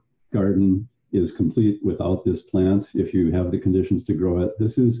no garden is complete without this plant if you have the conditions to grow it.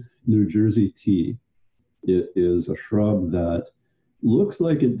 This is New Jersey tea. It is a shrub that looks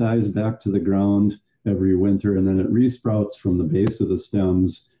like it dies back to the ground, every winter, and then it resprouts from the base of the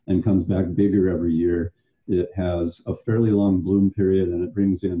stems and comes back bigger every year. It has a fairly long bloom period, and it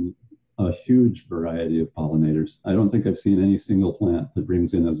brings in a huge variety of pollinators. I don't think I've seen any single plant that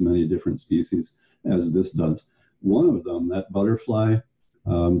brings in as many different species as this does. One of them, that butterfly,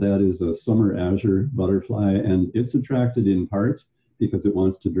 that is a summer azure butterfly, and it's attracted in part because it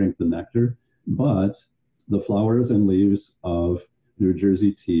wants to drink the nectar, but the flowers and leaves of New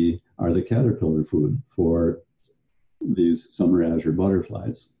Jersey tea are the caterpillar food for these summer azure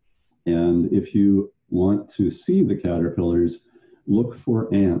butterflies. And if you want to see the caterpillars, look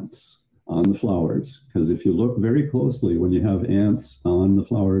for ants on the flowers, because if you look very closely, when you have ants on the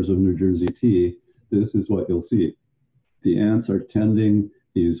flowers of New Jersey tea, this is what you'll see. The ants are tending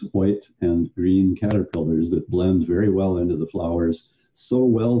these white and green caterpillars that blend very well into the flowers, so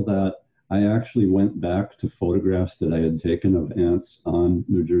well that I actually went back to photographs that I had taken of ants on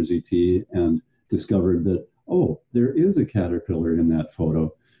New Jersey tea and discovered that, oh, there is a caterpillar in that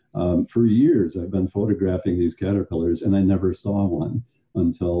photo. For years, I've been photographing these caterpillars, and I never saw one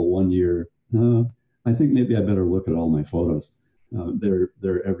until one year. I think maybe I better look at all my photos. They're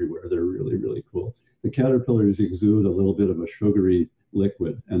everywhere. They're really, really cool. The caterpillars exude a little bit of a sugary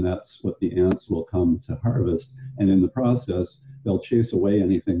liquid, and that's what the ants will come to harvest. And in the process, they'll chase away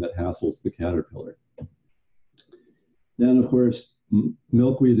anything that hassles the caterpillar. Then, of course,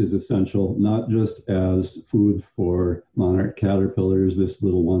 milkweed is essential, not just as food for monarch caterpillars. This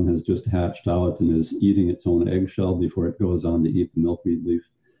little one has just hatched out and is eating its own eggshell before it goes on to eat the milkweed leaf.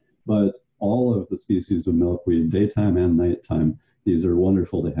 But all of the species of milkweed, daytime and nighttime, these are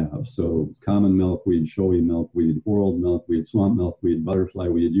wonderful to have. So common milkweed, showy milkweed, whorled milkweed, swamp milkweed, butterfly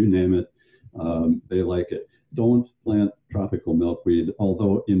weed, you name it, they like it. Don't plant tropical milkweed,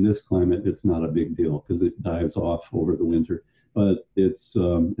 although in this climate, it's not a big deal because it dies off over the winter. But it's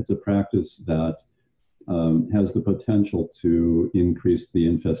a practice that has the potential to increase the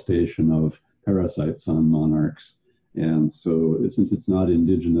infestation of parasites on monarchs. And so since it's not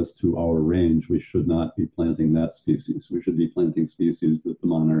indigenous to our range, we should not be planting that species. We should be planting species that the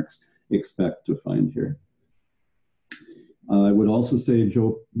monarchs expect to find here. I would also say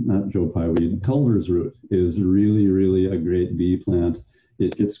not Joe Pye weed, Culver's root is really, really a great bee plant.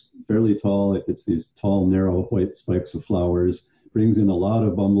 It gets fairly tall. It gets these tall, narrow white spikes of flowers, brings in a lot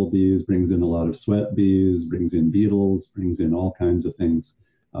of bumblebees, brings in a lot of sweat bees, brings in beetles, brings in all kinds of things.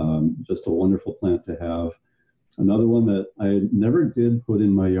 Just a wonderful plant to have. Another one that I never did put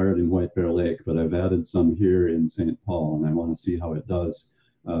in my yard in White Bear Lake, but I've added some here in St. Paul, and I want to see how it does.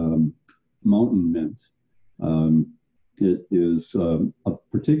 Mountain mint. It is a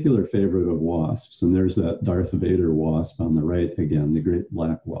particular favorite of wasps, and there's that Darth Vader wasp on the right again, the great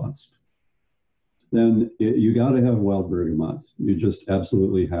black wasp. Then you got to have wild bergamot. You just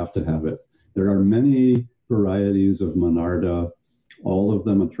absolutely have to have it. There are many varieties of Monarda. All of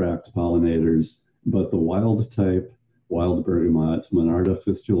them attract pollinators, but the wild type, wild bergamot, Monarda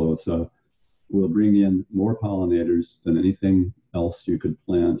fistulosa, will bring in more pollinators than anything else you could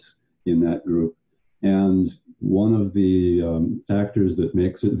plant in that group. And one of the factors that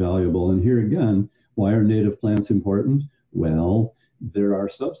makes it valuable, and here again, why are native plants important? Well, there are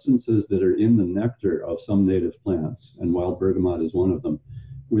substances that are in the nectar of some native plants, and wild bergamot is one of them,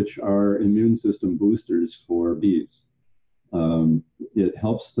 which are immune system boosters for bees. It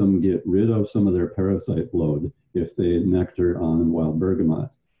helps them get rid of some of their parasite load if they nectar on wild bergamot.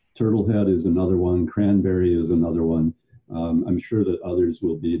 Turtlehead is another one, cranberry is another one. I'm sure that others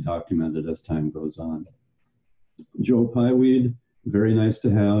will be documented as time goes on. Joe Pye weed, very nice to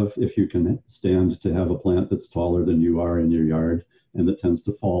have if you can stand to have a plant that's taller than you are in your yard and that tends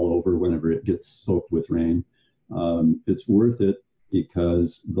to fall over whenever it gets soaked with rain. It's worth it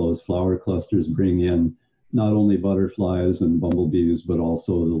because those flower clusters bring in not only butterflies and bumblebees, but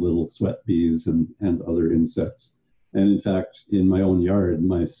also the little sweat bees and other insects. And in fact, in my own yard,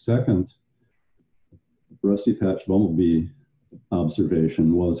 my second rusty patch bumblebee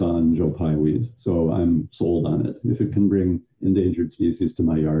observation was on Joe Pye weed. So I'm sold on it. If it can bring endangered species to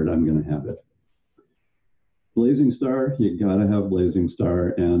my yard, I'm going to have it. Blazing star, you got to have blazing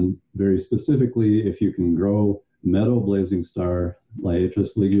star. And very specifically, if you can grow meadow blazing star,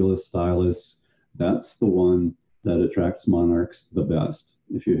 Liatus ligulus stylus, that's the one that attracts monarchs the best.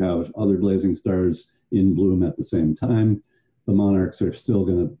 If you have other blazing stars in bloom at the same time, the monarchs are still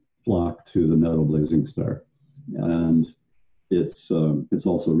going to flock to the meadow blazing star. And it's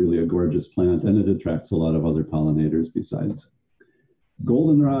also really a gorgeous plant, and it attracts a lot of other pollinators besides.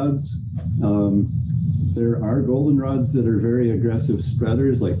 Goldenrods, there are goldenrods that are very aggressive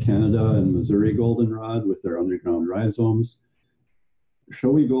spreaders, like Canada and Missouri goldenrod with their underground rhizomes.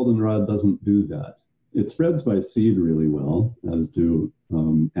 Showy goldenrod doesn't do that. It spreads by seed really well, as do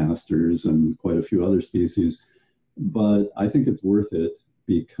asters and quite a few other species. But I think it's worth it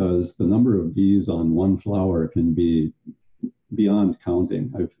because the number of bees on one flower can be beyond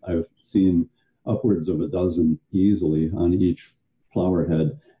counting. I've seen upwards of a dozen easily on each flower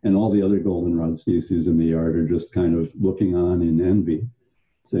head, and all the other goldenrod species in the yard are just kind of looking on in envy,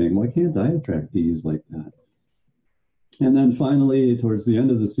 saying, why can't I attract bees like that? And then finally, towards the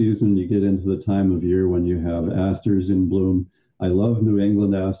end of the season, you get into the time of year when you have asters in bloom. I love New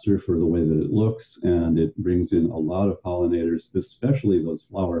England aster for the way that it looks, and it brings in a lot of pollinators, especially those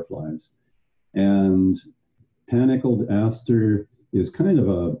flower flies. And panicled aster is kind of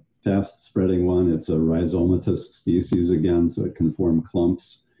a fast spreading one. It's a rhizomatous species again, so it can form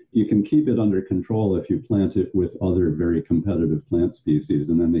clumps. You can keep it under control if you plant it with other very competitive plant species,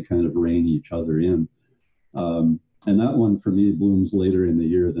 and then they kind of rein each other in. And that one for me blooms later in the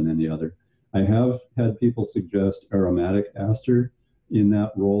year than any other. I have had people suggest aromatic aster in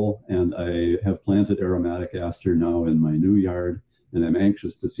that role, and I have planted aromatic aster now in my new yard, and I'm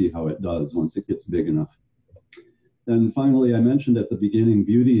anxious to see how it does once it gets big enough. And finally, I mentioned at the beginning,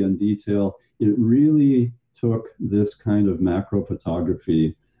 beauty and detail. It really took this kind of macro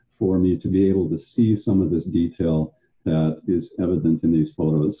photography for me to be able to see some of this detail that is evident in these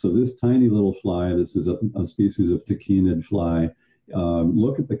photos. So this tiny little fly, this is a species of tachinid fly.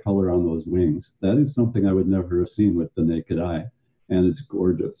 Look at the color on those wings. That is something I would never have seen with the naked eye, and it's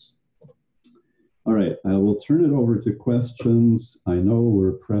gorgeous. All right, I will turn it over to questions. I know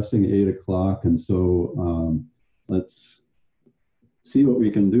we're pressing 8 o'clock, and so let's see what we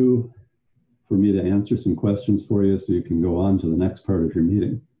can do for me to answer some questions for you so you can go on to the next part of your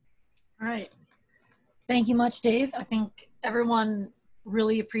meeting. All right. Thank you much, Dave. I think everyone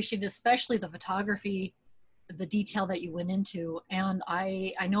really appreciated, especially the photography, the detail that you went into. And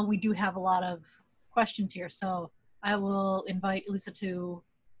I know we do have a lot of questions here, so I will invite Lisa to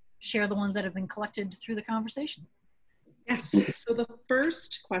share the ones that have been collected through the conversation. Yes, so the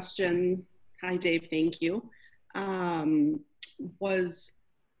first question, hi Dave, thank you, was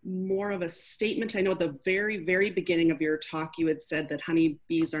more of a statement. I know at the very, very beginning of your talk, you had said that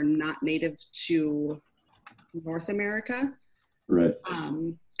honeybees are not native to North America. Right.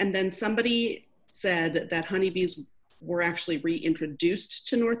 And then somebody said that honeybees were actually reintroduced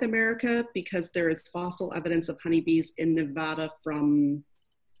to North America because there is fossil evidence of honeybees in Nevada from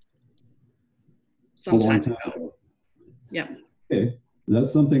some time ago. Yeah. Okay,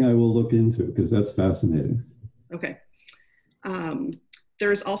 that's something I will look into because that's fascinating. Okay.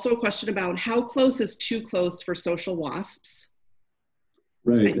 There is also a question about how close is too close for social wasps?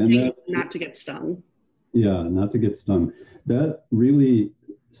 Right, and that, not to get stung. Yeah, not to get stung. That really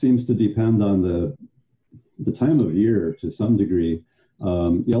seems to depend on the time of year to some degree.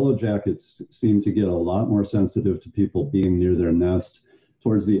 Yellow jackets seem to get a lot more sensitive to people being near their nest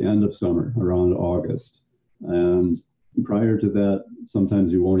towards the end of summer, around August. And prior to that,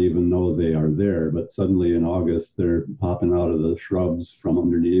 sometimes you won't even know they are there, but suddenly in August, they're popping out of the shrubs from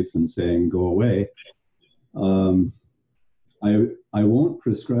underneath and saying, go away. I won't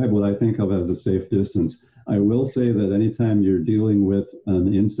prescribe what I think of as a safe distance. I will say that anytime you're dealing with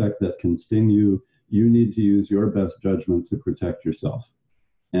an insect that can sting you, you need to use your best judgment to protect yourself.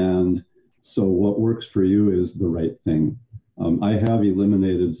 And so what works for you is the right thing. I have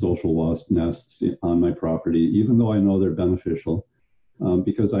eliminated social wasp nests on my property, even though I know they're beneficial,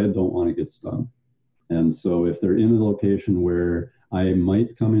 because I don't want to get stung. And so if they're in a location where I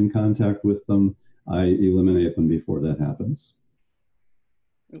might come in contact with them, I eliminate them before that happens.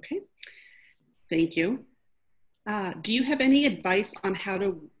 Okay, thank you. Do you have any advice on how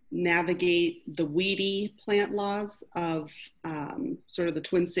to navigate the weedy plant laws of sort of the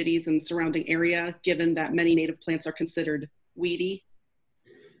Twin Cities and surrounding area, given that many native plants are considered weedy?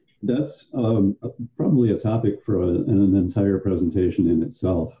 That's probably a topic for an entire presentation in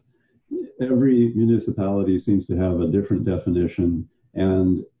itself. Every municipality seems to have a different definition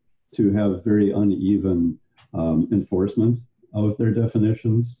and to have very uneven enforcement of their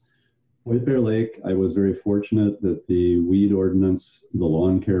definitions. White Bear Lake, I was very fortunate that the weed ordinance, the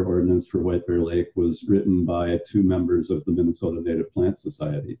lawn care ordinance for White Bear Lake was written by 2 members of the Minnesota Native Plant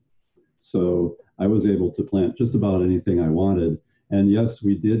Society. So I was able to plant just about anything I wanted. And yes,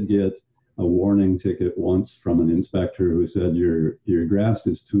 we did get a warning ticket once from an inspector who said, your grass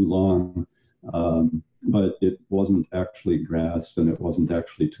is too long, but it wasn't actually grass and it wasn't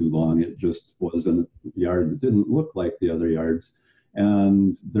actually too long. It just was a yard that didn't look like the other yards.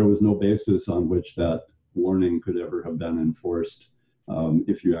 And there was no basis on which that warning could ever have been enforced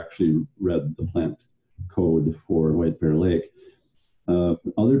if you actually read the plant code for White Bear Lake.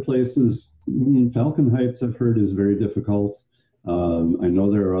 Other places, Falcon Heights, I've heard, is very difficult. I know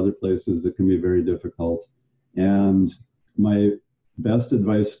there are other places that can be very difficult. And my best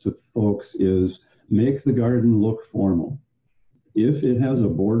advice to folks is make the garden look formal. If it has a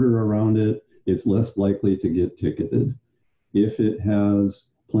border around it, it's less likely to get ticketed. If it has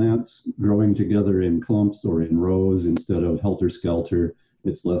plants growing together in clumps or in rows instead of helter-skelter,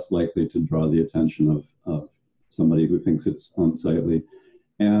 it's less likely to draw the attention of somebody who thinks it's unsightly.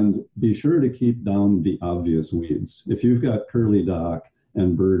 And be sure to keep down the obvious weeds. If you've got curly dock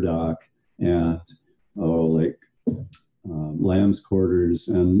and burdock and lamb's quarters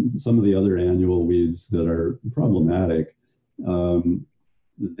and some of the other annual weeds that are problematic,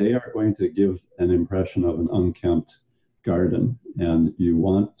 they are going to give an impression of an unkempt garden. And you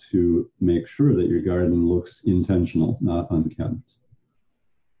want to make sure that your garden looks intentional, not unkempt.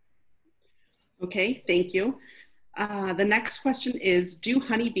 Okay, thank you. The next question is, do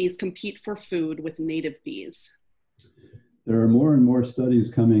honeybees compete for food with native bees? There are more and more studies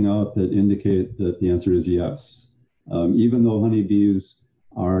coming out that indicate that the answer is yes. Even though honeybees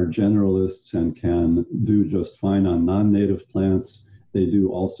are generalists and can do just fine on non-native plants, they do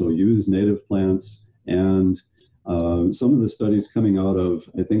also use native plants. And some of the studies coming out of,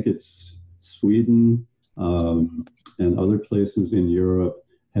 I think it's Sweden and other places in Europe,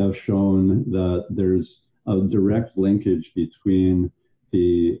 have shown that there's a direct linkage between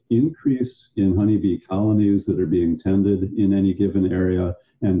the increase in honeybee colonies that are being tended in any given area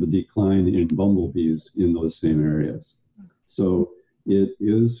and the decline in bumblebees in those same areas. So it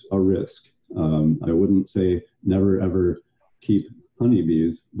is a risk. I wouldn't say never ever keep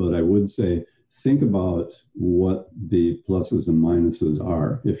honeybees, but I would say think about what the pluses and minuses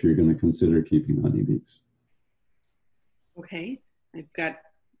are if you're going to consider keeping honeybees. Okay, I've got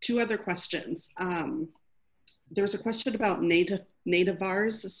two other questions. There was a question about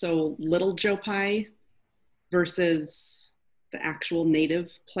nativars, so little Joe Pye versus the actual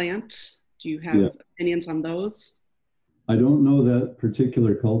native plant. Do you have opinions on those? I don't know that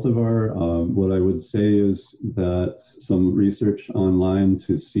particular cultivar. What I would say is that some research online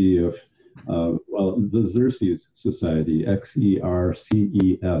to see if, the Xerces Society, Xerces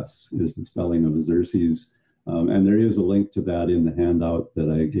is the spelling of Xerces. And there is a link to that in the handout that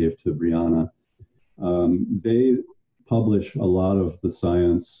I gave to Brianna. They publish a lot of the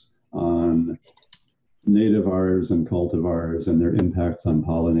science on nativars and cultivars and their impacts on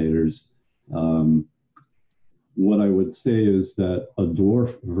pollinators. What I would say is that a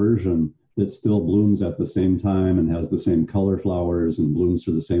dwarf version that still blooms at the same time and has the same color flowers and blooms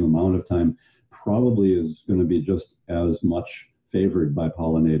for the same amount of time probably is going to be just as much favored by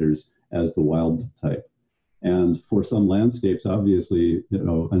pollinators as the wild type. And for some landscapes, obviously,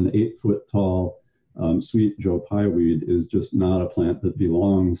 an 8-foot tall sweet Joe Pye weed is just not a plant that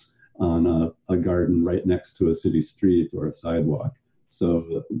belongs on a garden right next to a city street or a sidewalk.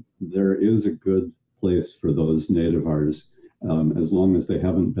 So there is a good place for those nativars as long as they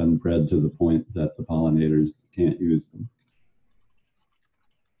haven't been bred to the point that the pollinators can't use them.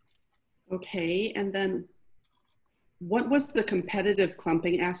 Okay, and then what was the competitive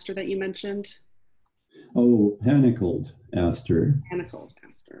clumping aster that you mentioned? Oh, panicled aster. Panicled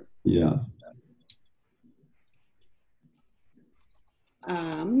aster. Yeah.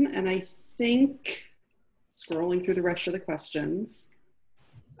 And I think, scrolling through the rest of the questions,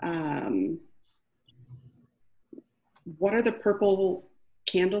 what are the purple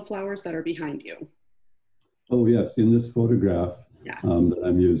candle flowers that are behind you? Oh yes, in this photograph that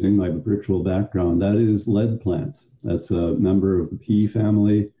I'm using, my virtual background, that is lead plant. That's a member of the pea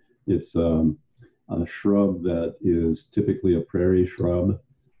family. It's a shrub that is typically a prairie shrub.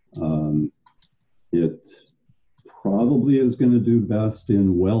 It probably is going to do best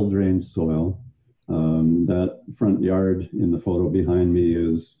in well-drained soil. That front yard in the photo behind me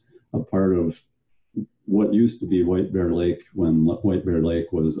is a part of what used to be White Bear Lake when White Bear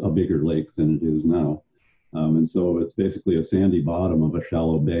Lake was a bigger lake than it is now. And so it's basically a sandy bottom of a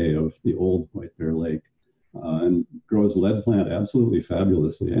shallow bay of the old White Bear Lake. And grows lead plant absolutely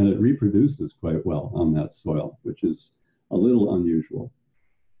fabulously, and it reproduces quite well on that soil, which is a little unusual.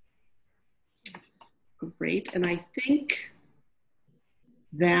 Great, and I think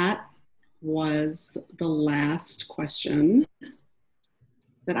that was the last question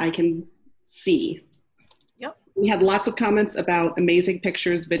that I can see. Yep. We had lots of comments about amazing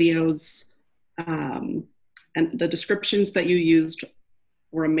pictures, videos, and the descriptions that you used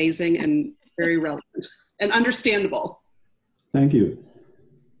were amazing and very relevant and understandable. Thank you.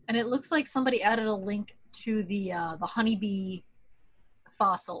 And it looks like somebody added a link to the honeybee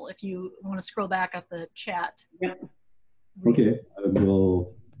fossil, if you want to scroll back at the chat. Yep. Okay,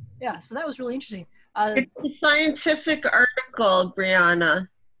 will. Yeah, so that was really interesting. It's a scientific article, Brianna.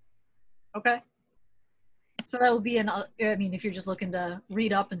 Okay. So that would be I mean, if you're just looking to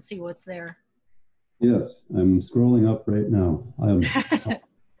read up and see what's there. Yes, I'm scrolling up right now. I'll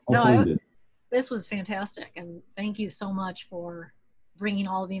find it. This was fantastic, and thank you so much for bringing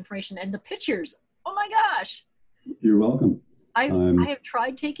all of the information and the pictures. Oh my gosh! You're welcome. I have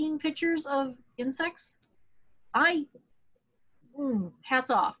tried taking pictures of insects. Hats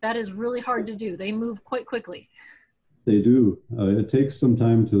off. That is really hard to do. They move quite quickly. They do. It takes some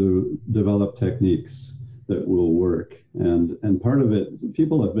time to develop techniques that will work, and part of it,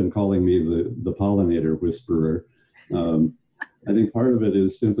 people have been calling me the pollinator whisperer. I think part of it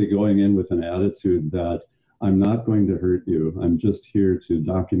is simply going in with an attitude that I'm not going to hurt you. I'm just here to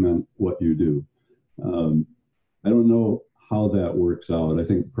document what you do. I don't know how that works out. I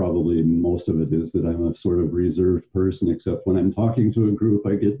think probably most of it is that I'm a sort of reserved person, except when I'm talking to a group,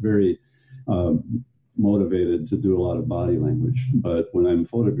 I get very motivated to do a lot of body language. But when I'm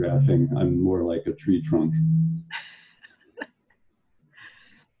photographing, I'm more like a tree trunk.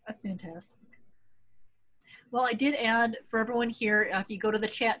 That's fantastic. Well, I did add for everyone here, if you go to the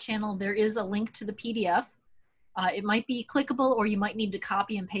chat channel, there is a link to the PDF. It might be clickable, or you might need to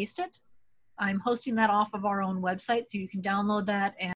copy and paste it. I'm hosting that off of our own website, so you can download that and